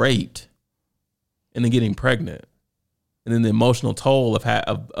getting raped and then getting pregnant, and then the emotional toll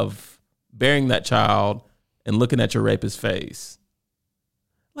of bearing that child and looking at your rapist's face.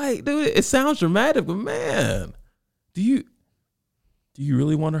 Like, dude, it sounds dramatic, but man, do you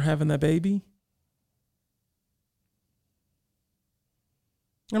really want her having that baby?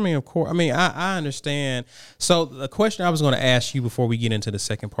 I mean, of course. I mean, I understand. So the question I was going to ask you before we get into the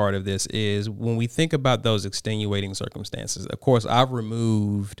second part of this is, when we think about those extenuating circumstances, of course, I've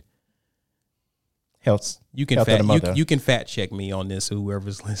removed health. You can health of the mother. you can fact check me on this,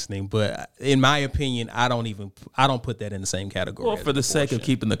 whoever's listening. But in my opinion, I don't put that in the same category. Well, for the sake of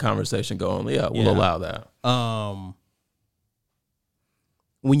keeping the conversation going, we'll allow that.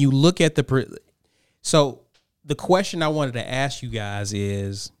 When you look at so the question I wanted to ask you guys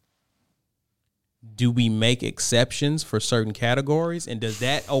is, do we make exceptions for certain categories? And does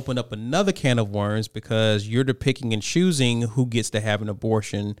that open up another can of worms because you're the picking and choosing who gets to have an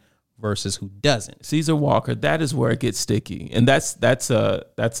abortion versus who doesn't? Caesar Walker, that is where it gets sticky. And that's a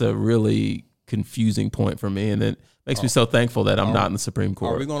really confusing point for me. And it makes me so thankful that I'm not in the Supreme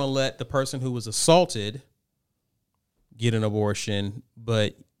Court. Are we going to let the person who was assaulted get an abortion,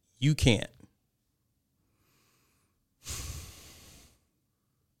 but you can't?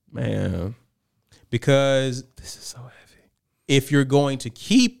 Man. Because this is so heavy. If you're going to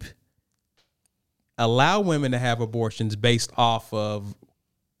allow women to have abortions based off of,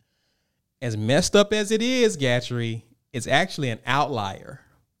 as messed up as it is, Gatry, it's actually an outlier.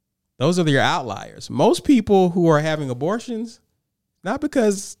 Those are your outliers. Most people who are having abortions, not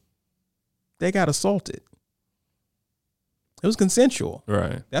because they got assaulted. It was consensual.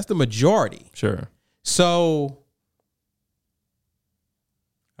 Right. That's the majority. Sure. So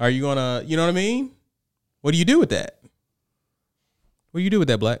are you going to, you know what I mean? What do you do with that? What do you do with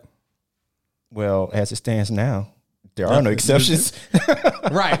that, Black? Well, as it stands now, there are no exceptions.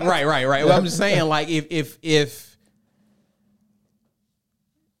 Right. Well, I'm just saying, like, if,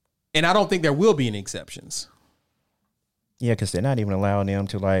 and I don't think there will be any exceptions. Yeah, because they're not even allowing them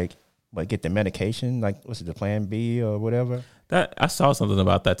to get the medication, like what's it, the Plan B or whatever. That I saw something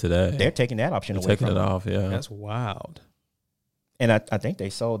about that today. They're taking that option away. Taking from it them. off. Yeah, that's wild. And I think they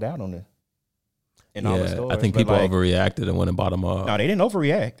sold out on in all the stores. I think people overreacted and went and bought them up. No, they didn't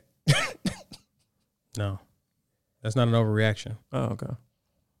overreact. No, that's not an overreaction. Oh, okay.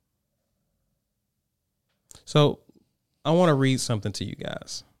 So I want to read something to you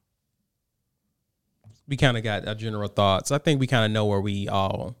guys. We kind of got our general thoughts. I think we kind of know where we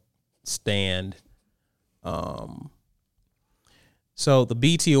all stand. So the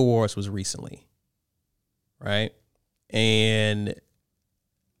BT Awards was recently, right? And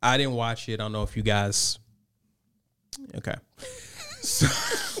I didn't watch it. I don't know if you guys. Okay.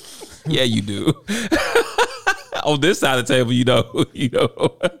 Yeah, you do. On this side of the table, you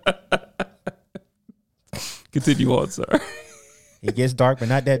know. Continue on, sir. It gets dark, but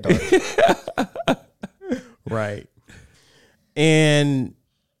not that dark. Right. And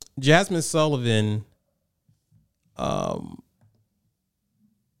Jasmine Sullivan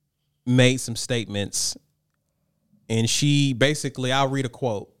made some statements, and she basically, I'll read a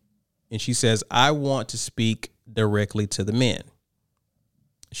quote, and she says, "I want to speak directly to the men."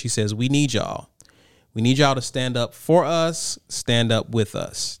 She says, "We need y'all. We need y'all to stand up for us, stand up with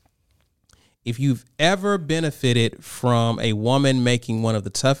us. If you've ever benefited from a woman making one of the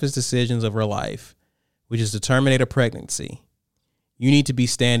toughest decisions of her life, which is to terminate a pregnancy, you need to be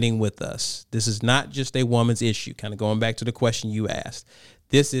standing with us. This is not just a woman's issue." Kind of going back to the question you asked.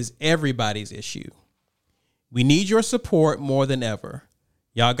 This is everybody's issue. We need your support more than ever.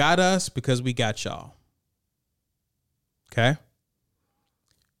 Y'all got us because we got y'all. Okay?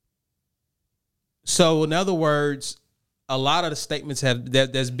 So in other words, a lot of the statements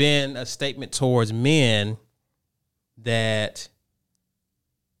there's been a statement towards men that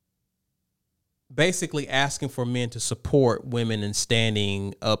basically asking for men to support women and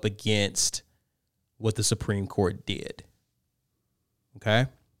standing up against what the Supreme Court did. Okay?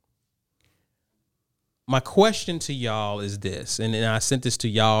 My question to y'all is this, and I sent this to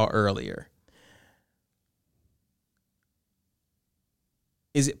y'all earlier.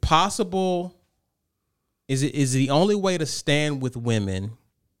 Is it possible? Is the only way to stand with women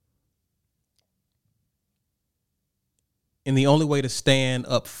and the only way to stand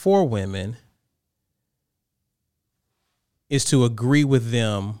up for women is to agree with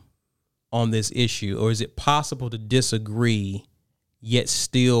them on this issue? Or is it possible to disagree yet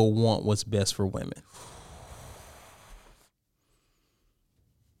still want what's best for women?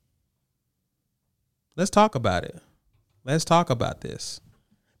 Let's talk about it. Let's talk about this.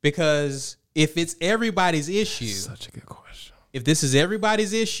 Because if it's everybody's issue, such a good question. If this is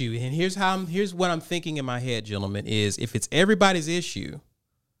everybody's issue, and here's what I'm thinking in my head, gentlemen, is if it's everybody's issue,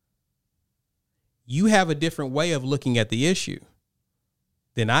 you have a different way of looking at the issue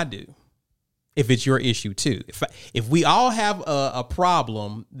than I do. If it's your issue too. If we all have a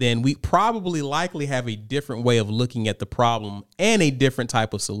problem, then we probably likely have a different way of looking at the problem and a different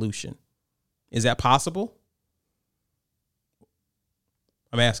type of solution. Is that possible?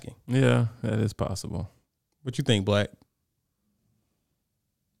 I'm asking. Yeah, that is possible. What you think, Black?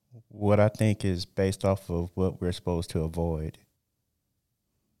 what I think is based off of what we're supposed to avoid.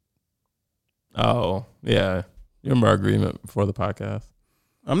 Oh, yeah. You remember our agreement before the podcast?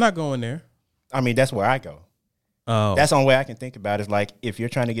 I'm not going there. I mean, that's where I go. Oh, That's the only way I can think about it. Is like if you're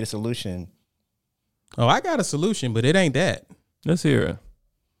trying to get a solution. oh, I got a solution, but it ain't that. Let's hear it.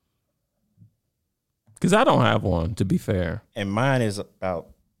 Because I don't have one, to be fair. And mine is about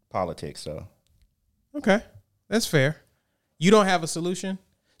politics. So Okay, that's fair. You don't have a solution.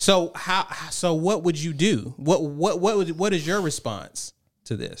 So how? So what would you do? What is your response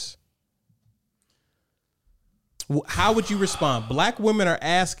to this? How would you respond? Black women are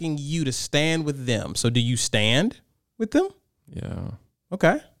asking you to stand with them. So do you stand with them? Yeah.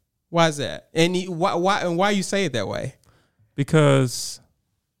 Okay. Why is that? And why you say it that way? Because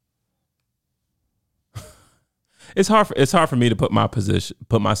it's hard for me to put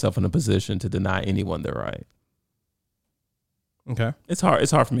myself in a position to deny anyone their right. Okay. It's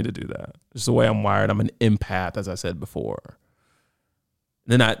hard for me to do that. It's the way I'm wired. I'm an empath, as I said before.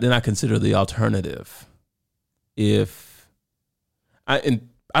 Then I consider the alternative. If I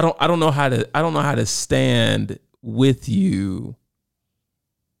don't know how to stand with you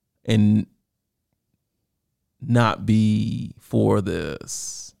and not be for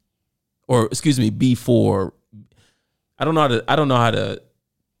this, or excuse me, be for. I don't know how to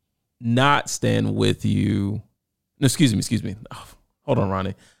not stand with you. No, excuse me. Oh, hold on,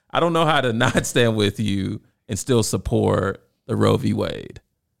 Ronnie. I don't know how to not stand with you and still support the Roe v. Wade.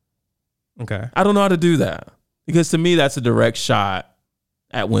 Okay. I don't know how to do that. Because to me, that's a direct shot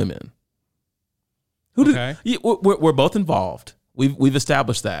at women. We're both involved. We've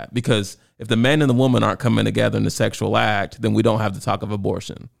established that. Because if the man and the woman aren't coming together in the sexual act, then we don't have the talk of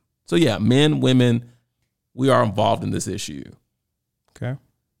abortion. So yeah, men, women, we are involved in this issue. Okay.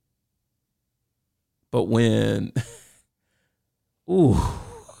 But when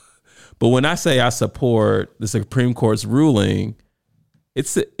I say I support the Supreme Court's ruling,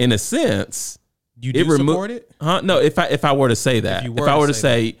 it's in a sense. You do support it? No, if I were to say that, if I were to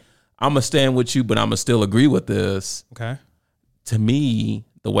say I'm gonna stand with you, but I'm gonna still agree with this. Okay. To me,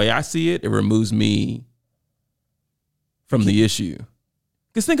 the way I see it, it removes me from the issue.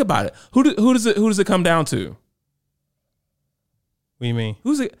 Because think about it. Who does it come down to? What do you mean?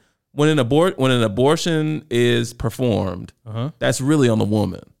 Who's it? When an abortion is performed, that's really on the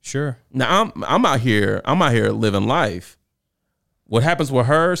woman. Sure. Now I'm out here living life. What happens with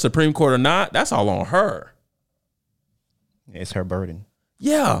her, Supreme Court or not, that's all on her. it's her burden.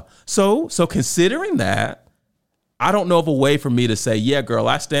 Yeah. So considering that, I don't know of a way for me to say, yeah, girl,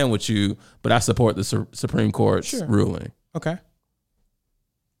 I stand with you, but I support the Supreme Court's ruling. Okay.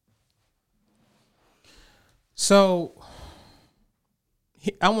 So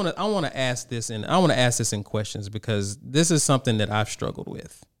I want to ask this, and I want to ask this in questions because this is something that I've struggled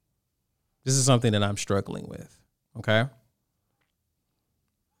with. This is something that I'm struggling with. Okay.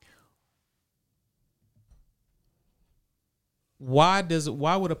 Why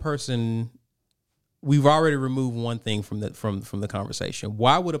would a person? We've already removed one thing from the conversation.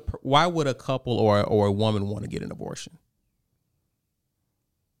 Why would a couple or a woman want to get an abortion?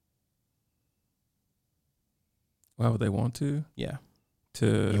 Why would they want to? Yeah.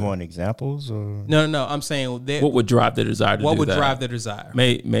 You want examples or No. I'm saying what would drive their desire to do that? What would drive their desire?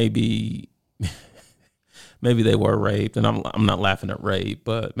 Maybe they were raped, and I'm not laughing at rape,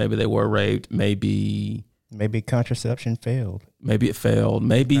 but maybe they were raped. Maybe contraception failed. Maybe it failed.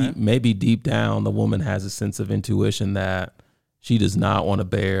 Maybe deep down the woman has a sense of intuition that she does not want to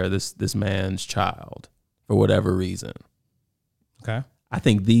bear this man's child for whatever reason. Okay. I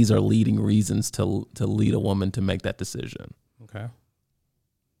think these are leading reasons to lead a woman to make that decision. Okay.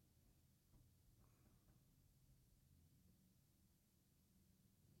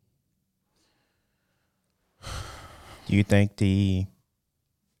 Do you think the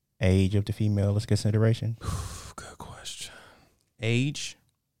age of the female is consideration? Good question. Age?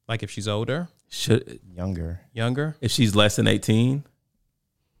 Like if she's older? Younger? If she's less than 18?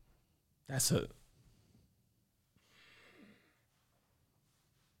 That's a...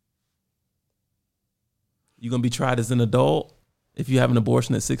 You gonna be tried as an adult if you have an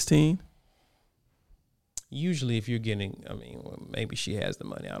abortion at 16? Usually if you're getting, maybe she has the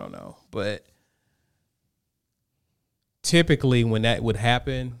money, I don't know. But typically when that would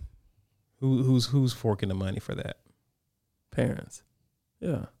happen, who's forking the money for that? Parents.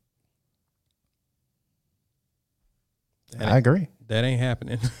 Yeah. I agree. That ain't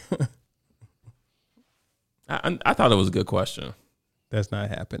happening. I thought it was a good question. That's not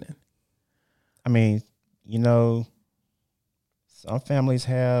happening. I mean, some families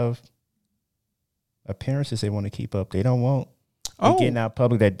have appearances they want to keep up. They don't want Oh, getting out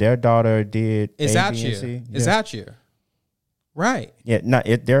public that their daughter did it's A, out B, and here. C. It's out here. Right. Yeah,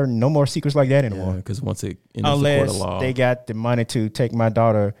 there are no more secrets like that anymore. Because once it enters the court of Unless law, they got the money to take my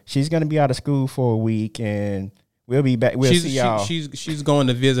daughter. She's going to be out of school for a week, and we'll be back. We'll see y'all. She's going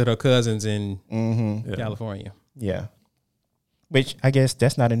to visit her cousins in California. Yeah. Which I guess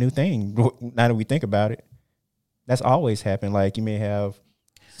that's not a new thing. Now that we think about it, that's always happened. Like you may have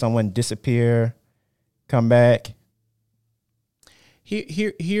someone disappear, come back.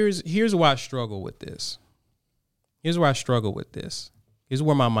 Here's why I struggle with this. Here's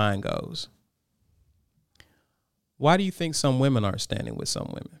where my mind goes. Why do you think some women aren't standing with some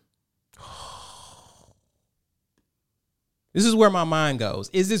women? This is where my mind goes.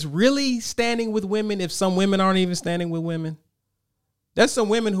 Is this really standing with women if some women aren't even standing with women? There's some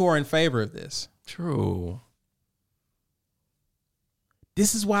women who are in favor of this. true.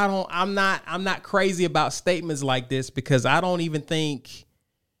 This is why I'm not crazy about statements like this, because I don't even think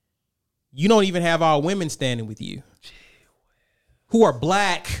you don't even have all women standing with you. Who are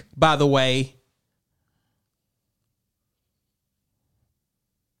black, by the way.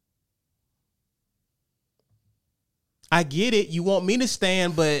 I get it. You want me to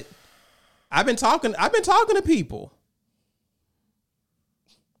stand, but I've been talking to people.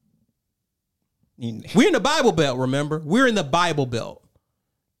 We're in the Bible Belt, remember? We're in the Bible Belt.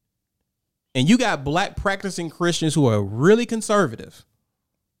 And you got black practicing Christians who are really conservative.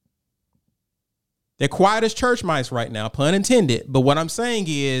 They're quiet as church mice right now, pun intended. But what I'm saying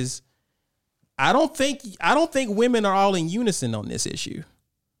is, I don't think women are all in unison on this issue.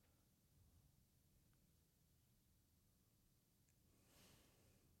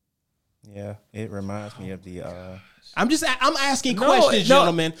 Yeah, it reminds me of the. I'm asking questions,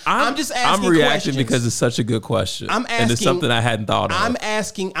 gentlemen. I'm just asking. I'm reacting questions. because it's such a good question. I'm asking, and it's something I hadn't thought of.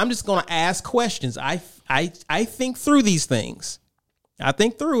 I'm just going to ask questions. I think through these things. I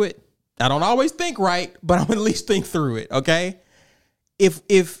think through it. I don't always think right, but I'm at least think through it. Okay. If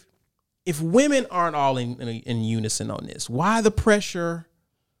women aren't all in unison on this, why the pressure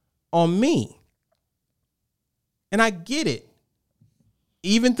on me? And I get it.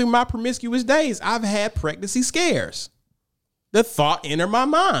 Even through my promiscuous days, I've had pregnancy scares. The thought entered my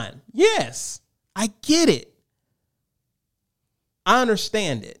mind. Yes, I get it. I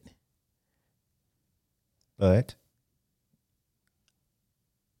understand it. But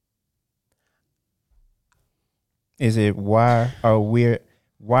is it why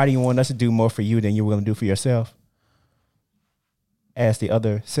do you want us to do more for you than you're willing to do for yourself? As the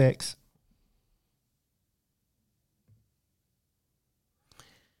other sex?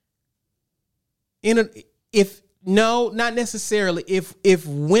 Not necessarily. If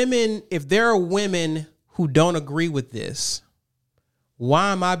there are women who don't agree with this,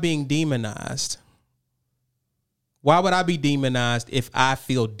 why am I being demonized? Why would I be demonized if I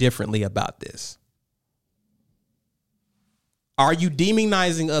feel differently about this? Are you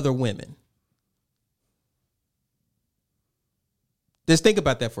demonizing other women? Just think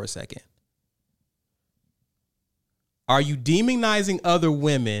about that for a second. Are you demonizing other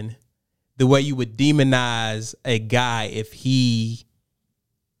women the way you would demonize a guy if he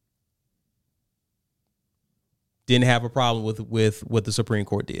didn't have a problem with what the Supreme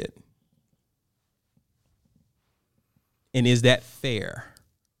Court did? And is that fair?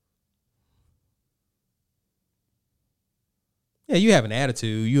 Yeah, you have an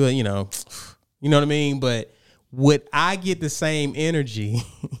attitude. You know what I mean? But would I get the same energy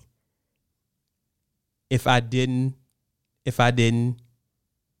if I didn't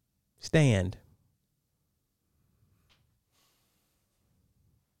stand?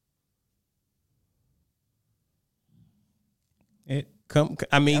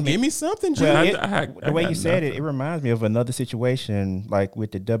 Give me something, Jim. Well, the way you said it reminds me of another situation, like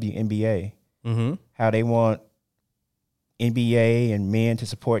with the WNBA. Mm-hmm. How they want NBA and men to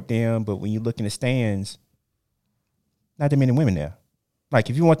support them, but when you look in the stands, not that many women there. Like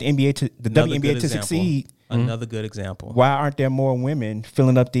if you want the WNBA to succeed, another good example. Why aren't there more women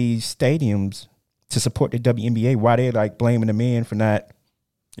filling up these stadiums to support the WNBA? Why they're like blaming the men for not?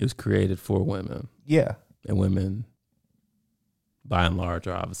 It was created for women. Yeah, and women, by and large,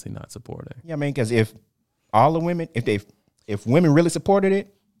 are obviously not supporting. Yeah, I mean, because if all the women, if women really supported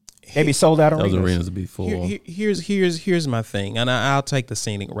it, they'd be sold out arenas. Those arenas would be full. Here's my thing, and I'll take the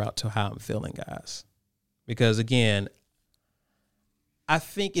scenic route to how I'm feeling, guys, because again, I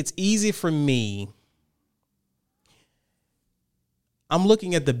think it's easy for me. I'm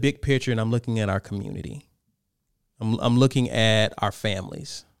looking at the big picture, and I'm looking at our community. I'm looking at our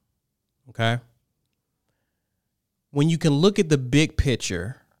families. Okay. When you can look at the big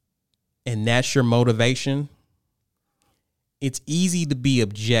picture and that's your motivation, it's easy to be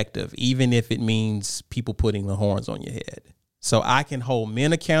objective, even if it means people putting the horns on your head. So I can hold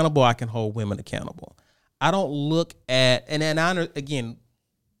men accountable. I can hold women accountable. I don't look at, again,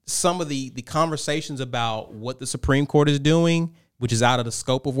 some of the conversations about what the Supreme Court is doing, which is out of the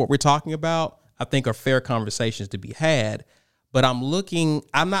scope of what we're talking about, I think are fair conversations to be had. But I'm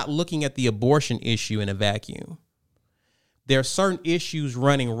not looking at the abortion issue in a vacuum. There are certain issues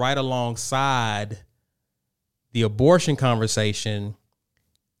running right alongside the abortion conversation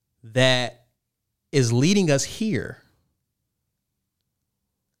that is leading us here.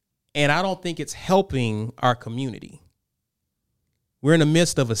 And I don't think it's helping our community. We're in the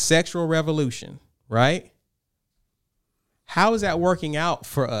midst of a sexual revolution, right? How is that working out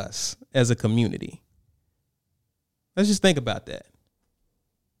for us as a community? Let's just think about that.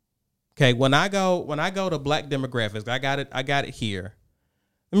 Okay, when I go to Black demographics, I got it here.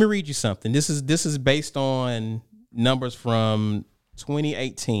 Let me read you something. This is based on numbers from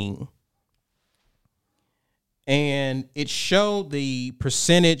 2018. And it showed the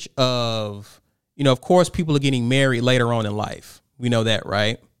percentage of, of course, people are getting married later on in life. We know that,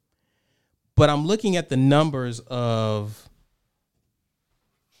 right? But I'm looking at the numbers of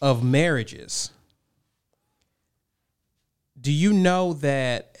marriages. Do you know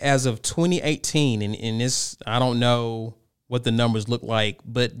that as of 2018, and this, I don't know what the numbers look like,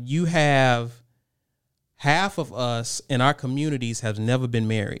 but you have half of us in our communities have never been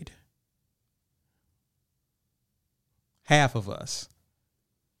married. Half of us.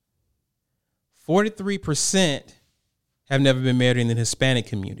 43% have never been married in the Hispanic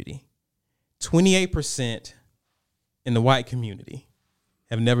community. 28% in the white community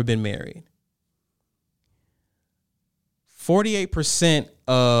have never been married. 48%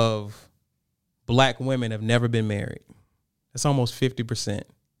 of Black women have never been married. That's almost 50%.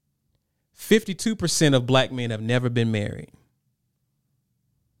 52% of Black men have never been married.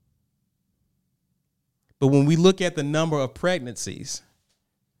 But when we look at the number of pregnancies,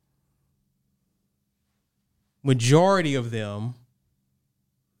 majority of them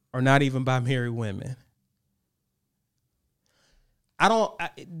are not even by married women. The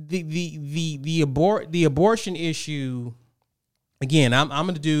abortion issue, again, I'm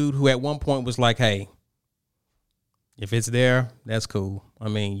a dude who at one point was like, hey, if it's there, that's cool. I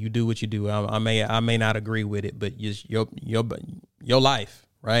mean, you do what you do. I may not agree with it, but your life,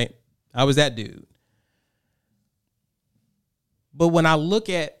 right? I was that dude. But when I look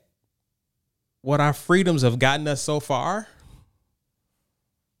at what our freedoms have gotten us so far,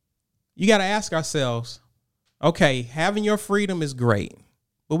 you got to ask ourselves, okay, having your freedom is great,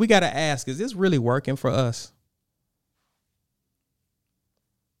 but we got to ask, is this really working for us?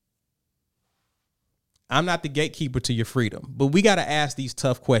 I'm not the gatekeeper to your freedom, but we got to ask these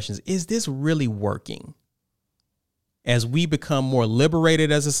tough questions. Is this really working? As we become more liberated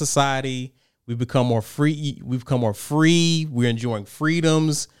as a society, we become more free. We're enjoying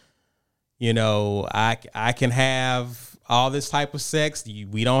freedoms. I can have all this type of sex.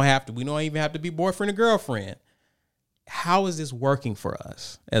 We don't even have to be boyfriend and girlfriend. How is this working for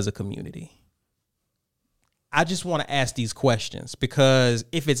us as a community? I just want to ask these questions, because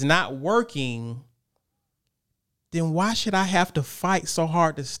if it's not working, then why should I have to fight so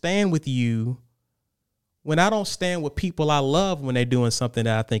hard to stand with you when I don't stand with people I love when they're doing something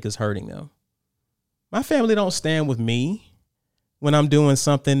that I think is hurting them? My family don't stand with me when I'm doing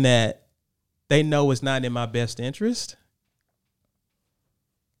something that they know is not in my best interest.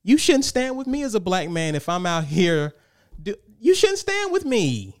 You shouldn't stand with me as a Black man if I'm out here. You shouldn't stand with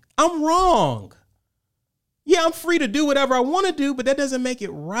me. I'm wrong. Yeah, I'm free to do whatever I want to do, but that doesn't make it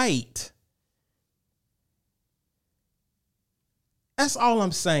right. That's all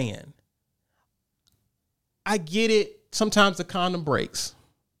I'm saying. I get it. Sometimes the condom breaks.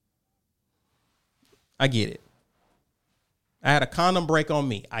 I get it. I had a condom break on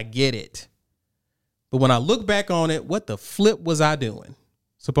me. I get it. But when I look back on it, what the flip was I doing?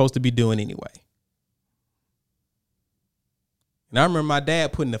 Supposed to be doing anyway. And I remember my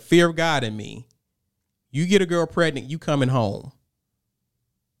dad putting the fear of God in me. You get a girl pregnant, you coming home.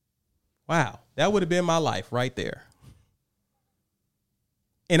 Wow, that would have been my life right there.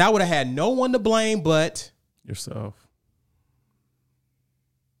 And I would have had no one to blame but yourself.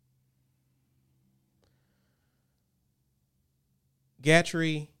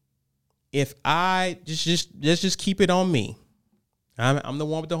 Gatry, if I just keep it on me. I'm the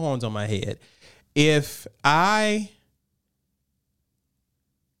one with the horns on my head. If I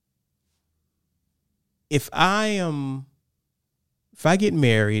get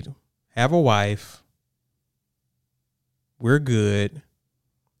married, have a wife, we're good.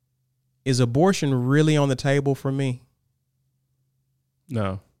 Is abortion really on the table for me?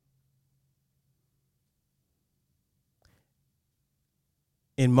 No.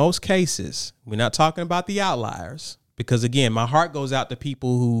 In most cases, we're not talking about the outliers, because again, my heart goes out to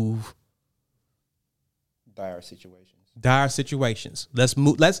people who Dire situations. Let's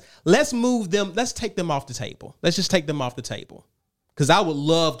move them. Let's take them off the table. Let's just take them off the table, because I would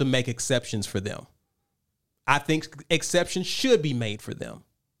love to make exceptions for them. I think exceptions should be made for them.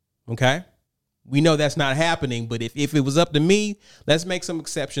 Okay. We know that's not happening, but if it was up to me, let's make some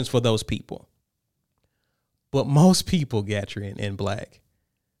exceptions for those people. But most people, Gatry and Black,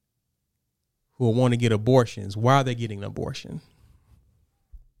 who want to get abortions, why are they getting an abortion?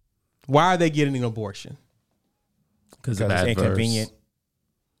 Why are they getting an abortion? Because it's inconvenient.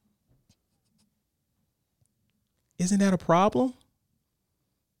 Isn't that a problem?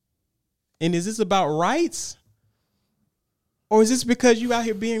 And is this about rights? Or is this because you out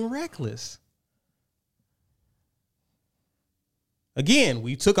here being reckless? Again,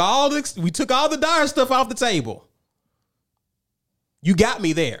 we took all the dire stuff off the table. You got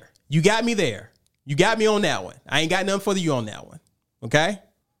me there. You got me on that one. I ain't got nothing for you on that one. Okay?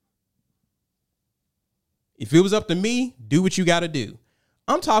 If it was up to me, do what you got to do.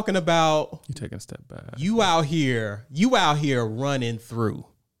 I'm talking about you taking a step back. You out here running through.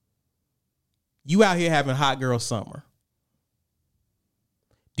 You out here having hot girl summer.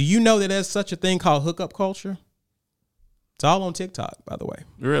 Do you know that there's such a thing called hookup culture? It's all on TikTok, by the way.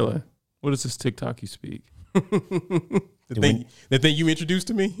 Really? What is this TikTok you speak? The thing you introduced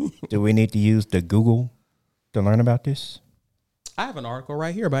to me? Do we need to use the Google to learn about this? I have an article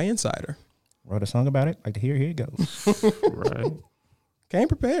right here by Insider. Wrote a song about it. Like to hear, here it goes. Right. Came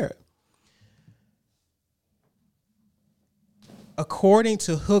prepared. According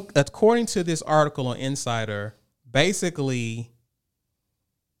to this article on Insider, basically,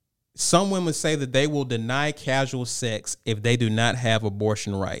 some women say that they will deny casual sex if they do not have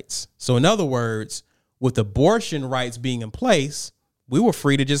abortion rights. So in other words, with abortion rights being in place, we were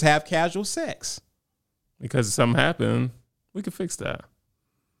free to just have casual sex. Because if something happened, we could fix that.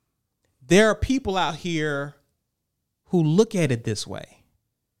 There are people out here who look at it this way.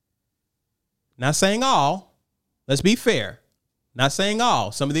 Not saying all. Let's be fair. Not saying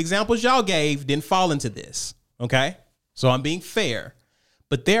all. Some of the examples y'all gave didn't fall into this. Okay? So I'm being fair.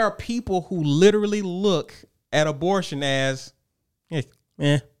 But there are people who literally look at abortion as, in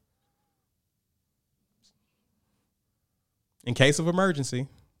case of emergency.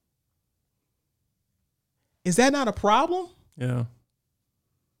 Is that not a problem? Yeah.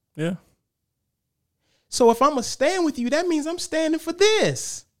 Yeah. So if I'm going to stand with you, that means I'm standing for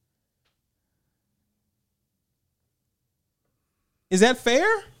this. Is that fair?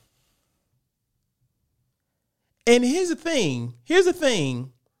 And here's the thing.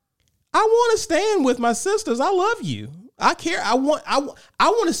 I want to stand with my sisters. I love you. I care. I want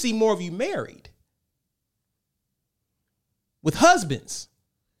to see more of you married. With husbands.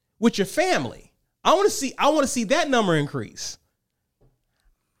 With your family. I want to see that number increase.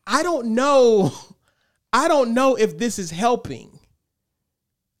 I don't know if this is helping.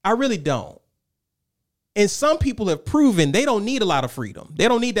 I really don't. And some people have proven they don't need a lot of freedom. They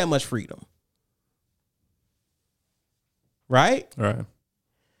don't need that much freedom. Right? Right.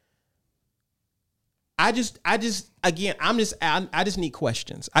 I just need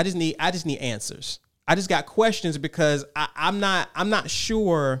questions. I just need answers. I just got questions because I'm not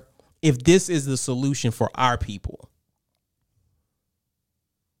sure if this is the solution for our people.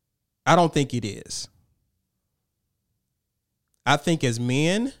 I don't think it is. I think as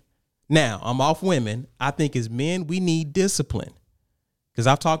men, now I'm off women. I think as men, we need discipline. Because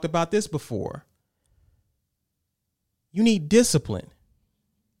I've talked about this before. You need discipline.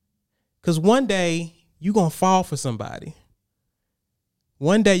 Because one day you're going to fall for somebody.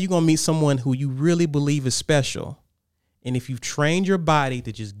 One day you're going to meet someone who you really believe is special. And if you've trained your body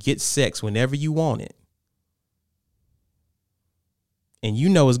to just get sex whenever you want it, and you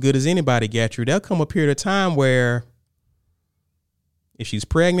know as good as anybody, Gatry, there'll come a period of time where if she's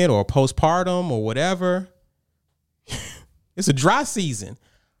pregnant or postpartum or whatever, it's a dry season.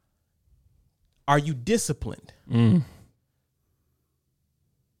 Are you disciplined?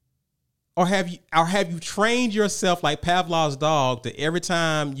 Or have you trained yourself like Pavlov's dog that every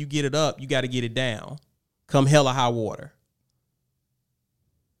time you get it up, you got to get it down, come hell or high water?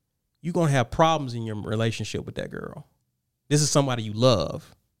 You're going to have problems in your relationship with that girl. This is somebody you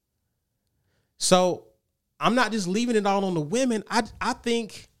love. So I'm not just leaving it all on the women. I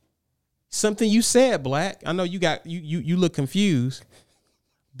think something you said, Black. I know you look confused,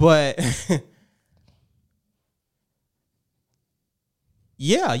 but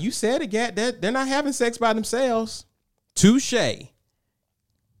yeah, you said it, Gat, that they're not having sex by themselves. Touche.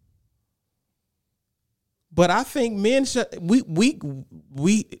 But I think men should,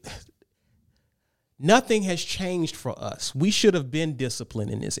 nothing has changed for us. We should have been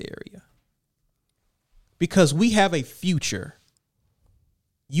disciplined in this area because we have a future.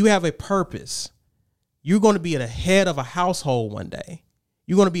 You have a purpose. You're going to be at the head of a household one day.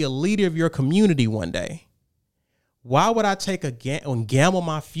 You're going to be a leader of your community one day. Why would I take gamble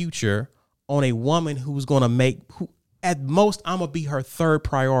my future on a woman who's going to at most, I'm going to be her third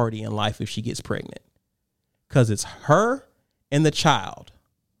priority in life if she gets pregnant? Because it's her and the child.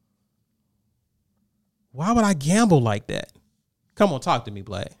 Why would I gamble like that? Come on, talk to me,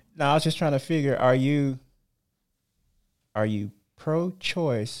 Blake. No, I was just trying to figure, are you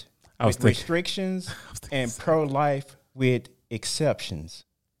pro-choice with restrictions and pro-life with exceptions?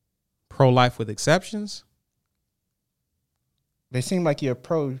 Pro-life with exceptions? They seem like you're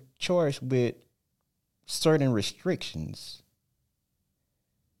pro-choice with certain restrictions.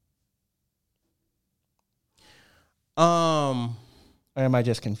 Or am I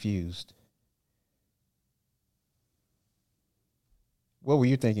just confused? What were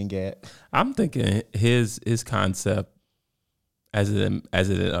you thinking, Gat? I'm thinking his concept as it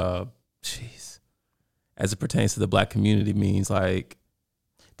pertains to the black community means like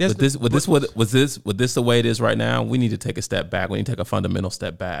was this the way it is right now? We need to take a step back. We need to take a fundamental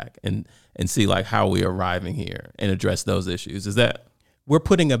step back and see like how we're arriving here and address those issues. Is that we're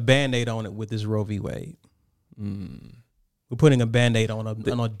putting a Band-Aid on it with this Roe v. Wade? We're putting a Band-Aid on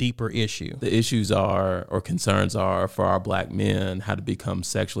a deeper issue. The issues are, or concerns are, for our black men, how to become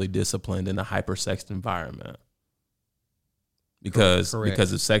sexually disciplined in a hyper-sexed environment. Because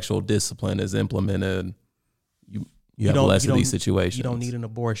if sexual discipline is implemented, you have less of these situations. You don't need an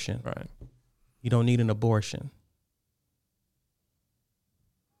abortion. Right. You don't need an abortion.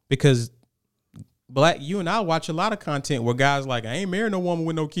 Because you and I watch a lot of content where guys like, I ain't marrying no woman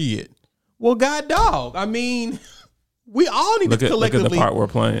with no kid. Well, God dog, I mean, we all need to collectively. Look at the part we're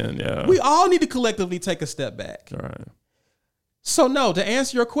playing, yeah. We all need to collectively take a step back. All right. So, no, to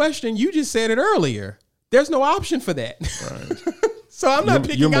answer your question, you just said it earlier. There's no option for that. Right. So I'm not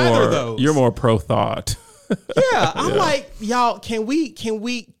picking either of those. You're more pro-thought. Yeah, I'm like, y'all, can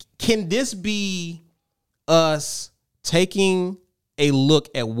this be us taking a look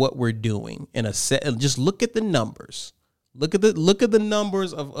at what we're doing in a set? Just look at the numbers. Look at the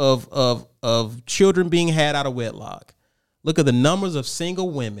numbers of children being had out of wedlock. Look at the numbers of single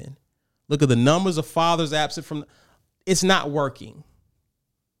women. Look at the numbers of fathers absent from. It's not working.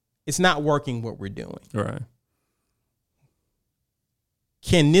 It's not working what we're doing. Right.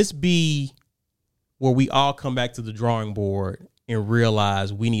 Can this be where we all come back to the drawing board and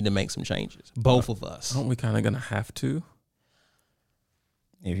realize we need to make some changes? Both of us. Aren't we kind of going to have to?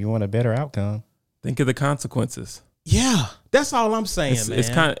 If you want a better outcome. Think of the consequences. Yeah, that's all I'm saying, man. It's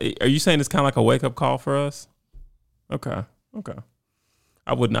kind of, are you saying it's kind of like a wake-up call for us? Okay.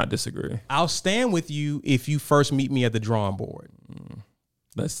 I would not disagree. I'll stand with you if you first meet me at the drawing board.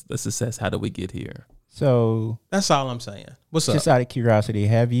 Let's assess how do we get here. So that's all I'm saying. What's up? Just out of curiosity,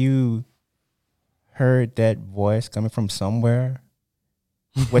 have you heard that voice coming from somewhere?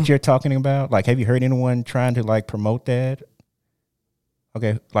 What you're talking about? Like, have you heard anyone trying to like promote that?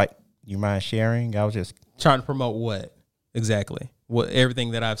 Okay, like, you mind sharing? I was just trying to promote what exactly? What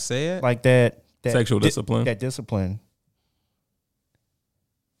everything that I've said? Like that sexual discipline. That discipline.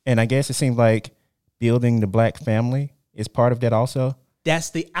 And I guess it seems like building the black family is part of that also.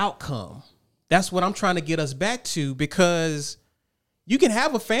 That's the outcome. That's what I'm trying to get us back to, because you can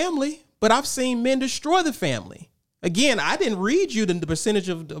have a family, but I've seen men destroy the family. Again, I didn't read you the percentage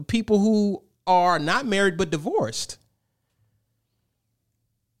of people who are not married but divorced.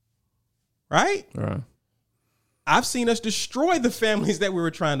 Right? Right. I've seen us destroy the families that we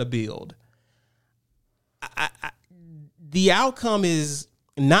were trying to build. The outcome is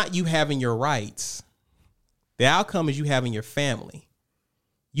not you having your rights. The outcome is you having your family.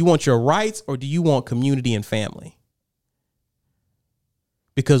 You want your rights, or do you want community and family?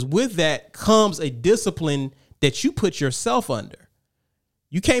 Because with that comes a discipline that you put yourself under.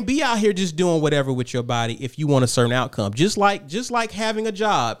 You can't be out here just doing whatever with your body if you want a certain outcome. Just like having a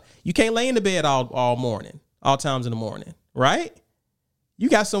job. You can't lay in the bed all morning, all times in the morning, right? You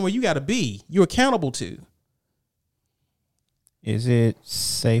got somewhere you got to be. You're accountable to. Is it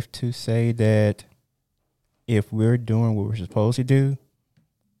safe to say that if we're doing what we're supposed to do,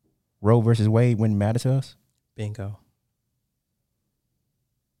 Roe versus Wade wouldn't matter to us? Bingo.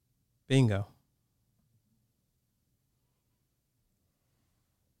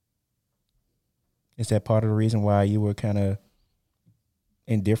 Is that part of the reason why you were kind of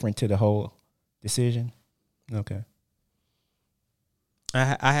indifferent to the whole decision? Okay.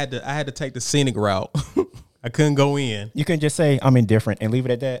 I had to take the scenic route I couldn't go in. You can just say I'm indifferent and leave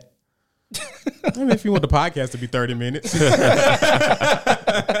it at that. I mean, if you want the podcast to be 30 minutes.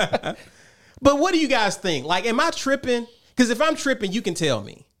 But what do you guys think? Like, am I tripping? Because if I'm tripping, you can tell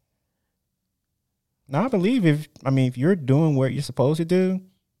me. No, I believe if you're doing what you're supposed to do,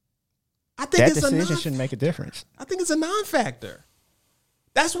 I think that decision shouldn't make a difference. I think it's a non-factor.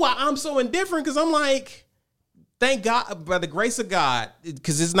 That's why I'm so indifferent, because I'm like, thank God, by the grace of God,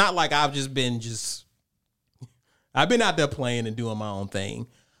 because it's not like I've been out there playing and doing my own thing.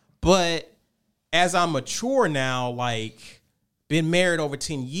 But as I'm mature now, like, been married over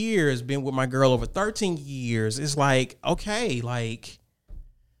 10 years, been with my girl over 13 years, it's like, okay, like,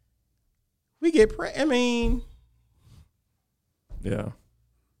 we get yeah.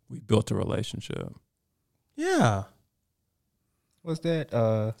 We built a relationship. Yeah. What's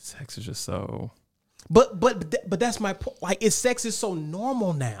that? Sex is just so. But that's my point. Like, sex is so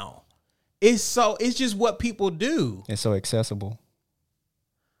normal now. It's just what people do. It's so accessible.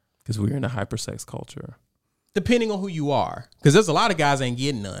 Because we're in a hypersex culture. Depending on who you are. Because there's a lot of guys ain't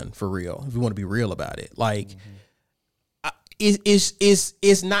getting none, for real, if you want to be real about it. Like,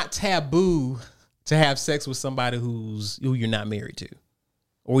 it's not taboo to have sex with somebody who you're not married to,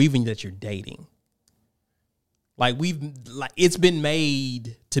 or even that you're dating. Like, it's been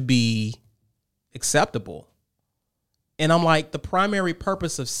made to be acceptable. And I'm like, the primary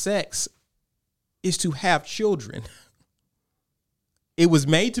purpose of sex is to have children. It was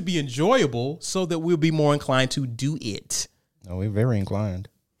made to be enjoyable so that we'll be more inclined to do it. No, we're very inclined.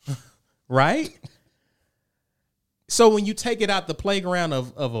 Right? So when you take it out the playground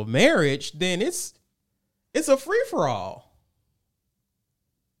of a marriage, then it's a free-for-all.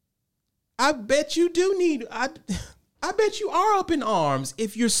 I bet you do need, I bet you are up in arms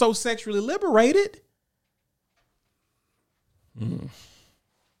if you're so sexually liberated. Mm.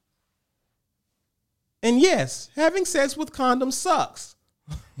 And yes, having sex with condoms sucks.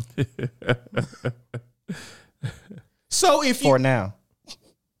 So if you... For now.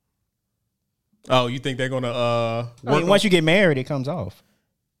 Oh, you think they're going to once you get married, it comes off.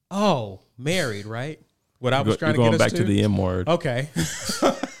 Oh, married, right? What I was trying to get us going back to the M word. Okay.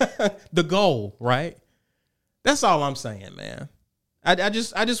 The goal, right? That's all I'm saying, man. I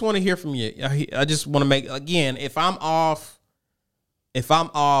just want to hear from you. I just want to make, again, if I'm off,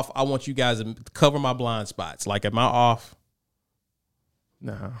 I want you guys to cover my blind spots. Like, am I off?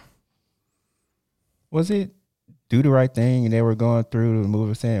 No. Was it Do the Right Thing and they were going through the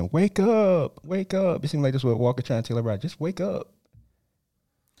movie saying, wake up, wake up? It seemed like this was Walker trying to tell everybody, just wake up.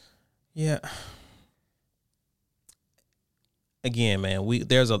 Yeah. Again, man,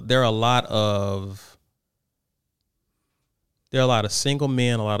 there are a lot of single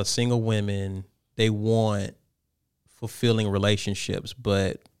men, a lot of single women. They want fulfilling relationships,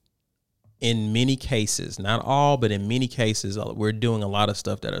 but in many cases, not all, but in many cases, we're doing a lot of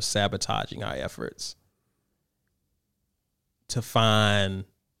stuff that are sabotaging our efforts to find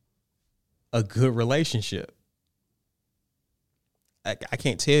a good relationship. I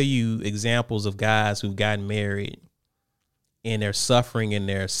can't tell you examples of guys who've gotten married and they're suffering in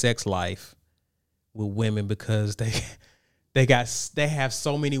their sex life with women because they have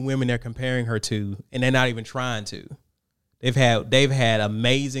so many women they're comparing her to, and they're not even trying to. They've had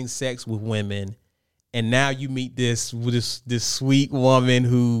amazing sex with women, and now you meet this sweet woman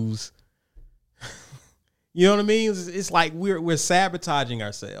who's, you know what I mean? It's like we're sabotaging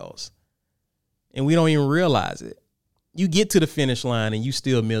ourselves, and we don't even realize it. You get to the finish line and you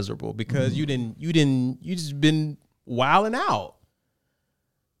still miserable because you just been wilding out.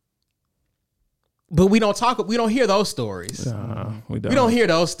 But we don't hear those stories. We don't. We don't hear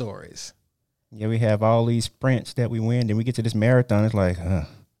those stories. Yeah, we have all these sprints that we win, then we get to this marathon. It's like,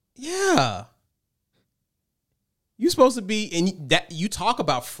 Yeah. You're supposed to be, and that you talk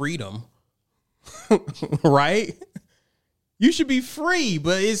about freedom, right? You should be free,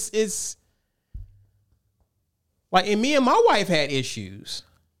 but it's like, and me and my wife had issues.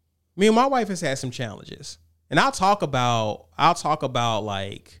 Me and my wife has had some challenges, and I'll talk about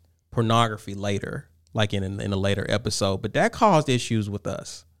like pornography later, like in a later episode. But that caused issues with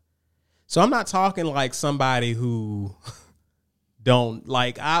us. So I'm not talking like somebody who don't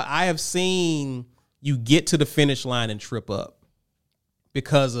like. I have seen you get to the finish line and trip up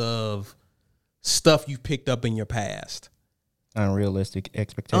because of stuff you picked up in your past. Unrealistic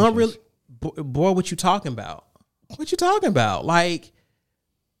expectations. Boy, what you talking about? What you talking about? Like,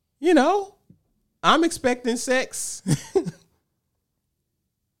 you know, I'm expecting sex.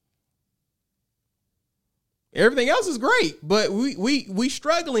 Everything else is great, but we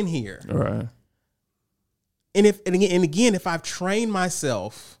struggling here. All right. And again, if I've trained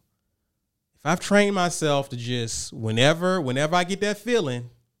myself, if I've trained myself to just whenever I get that feeling,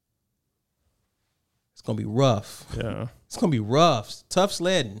 it's gonna be rough. Yeah. It's gonna be rough, tough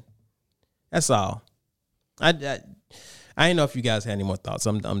sledding. That's all. I didn't know if you guys had any more thoughts.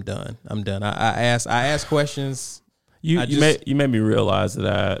 I'm done. I asked questions. You made me realize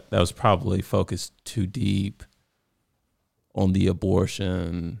that was probably focused too deep on the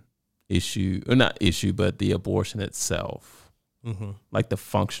abortion issue, or not issue, but the abortion itself, like the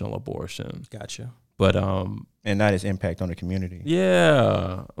functional abortion. Gotcha. But and not its impact on the community.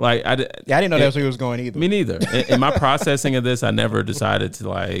 Yeah, like I didn't know that's where he was going either. Me neither. In my processing of this, I never decided to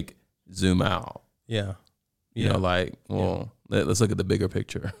like zoom out. Yeah. You know, like, well, let's look at the bigger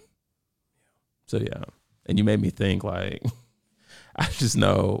picture. So yeah, and you made me think. Like, I just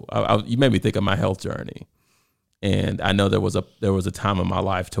know you made me think of my health journey, and I know there was a time in my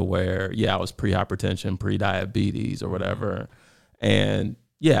life to where I was pre-hypertension, pre-diabetes, or whatever, and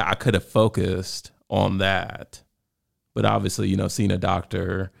I could have focused on that, but obviously, seeing a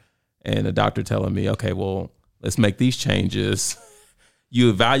doctor and a doctor telling me, okay, well, let's make these changes. You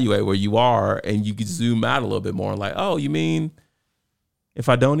evaluate where you are and you can zoom out a little bit more. Like, oh, you mean if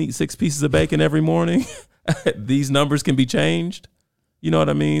I don't eat 6 pieces of bacon every morning, these numbers can be changed? You know what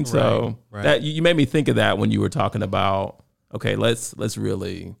I mean? Right, so right. that you made me think of that when you were talking about, okay, let's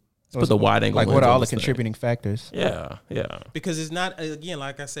really put the wide angle. Like, what lens are on all the this thing. contributing factors? Yeah. Because it's not, again,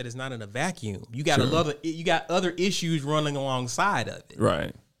 like I said, it's not in a vacuum. You got other issues running alongside of it.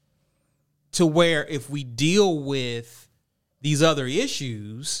 Right. To where if we deal with these other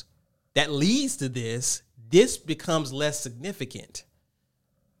issues that leads to this becomes less significant.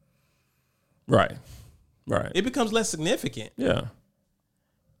 Right. It becomes less significant. Yeah.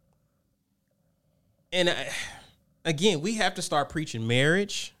 And again, we have to start preaching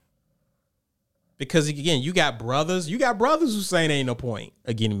marriage because, again, you got brothers who saying ain't no point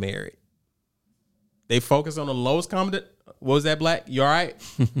of getting married. They focus on the lowest common. What was that, Black? You all right?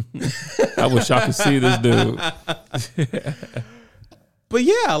 I wish I could see this dude. But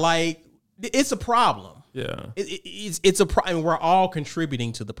yeah, like, it's a problem. Yeah. It's a problem. We're all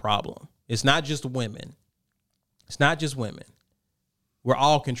contributing to the problem. It's not just women. We're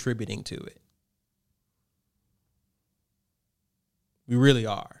all contributing to it. We really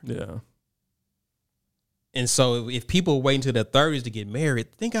are. Yeah. And so if people wait until their 30s to get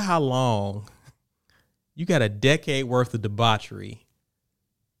married, think of how long you got a decade worth of debauchery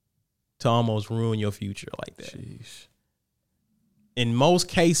to almost ruin your future like that. Sheesh. In most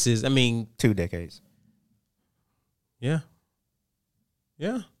cases, I mean, 2 decades. Yeah,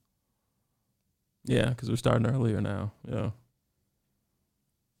 because we're starting earlier now. Yeah.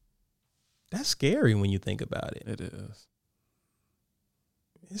 That's scary when you think about it. It is.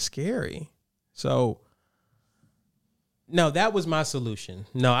 It's scary. So, no, that was my solution.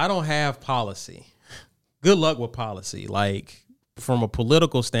 No, I don't have policy. Good luck with policy. Like, from a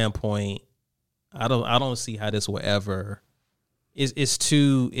political standpoint, I don't see how this will ever. It's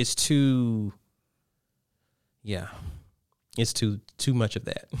too much of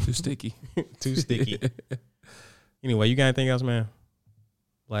that. Too sticky. Too sticky. Anyway, you got anything else, man?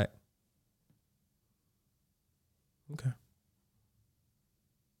 Black. Okay.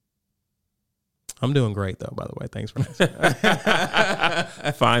 I'm doing great, though, by the way. Thanks for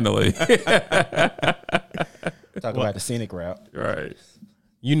asking. Finally. Talk about the scenic route. Right.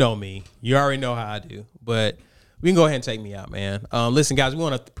 You know me. You already know how I do. But we can go ahead and take me out, man. Listen, guys, we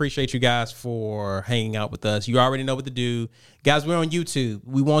want to appreciate you guys for hanging out with us. You already know what to do. Guys, we're on YouTube.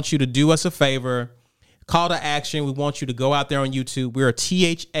 We want you to do us a favor. Call to action. We want you to go out there on YouTube. We're a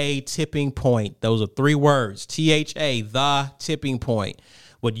THA tipping point. Those are 3 words. THA, the tipping point.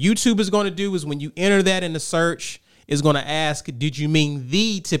 What YouTube is going to do is when you enter that in the search, it's going to ask, did you mean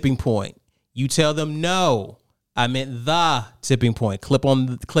the tipping point? You tell them, no, I meant the tipping point. Click on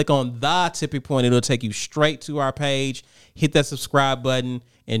the tipping point. It'll take you straight to our page. Hit that subscribe button.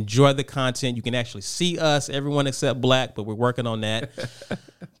 Enjoy the content. You can actually see us, everyone except Black, but we're working on that.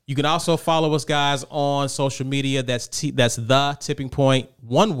 You can also follow us, guys, on social media. That's the tipping point,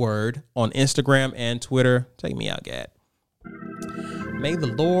 one word, on Instagram and Twitter. Take me out, Gad. May the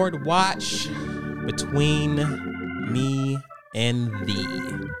Lord watch between me and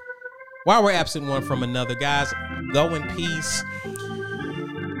thee. While we're absent one from another, guys, go in peace.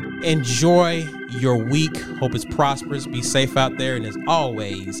 Enjoy your week. Hope it's prosperous. Be safe out there. And as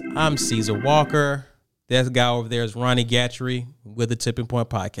always, I'm Caesar Walker. That guy over there is Ronnie Gatchery with the Tipping Point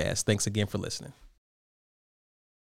Podcast. Thanks again for listening.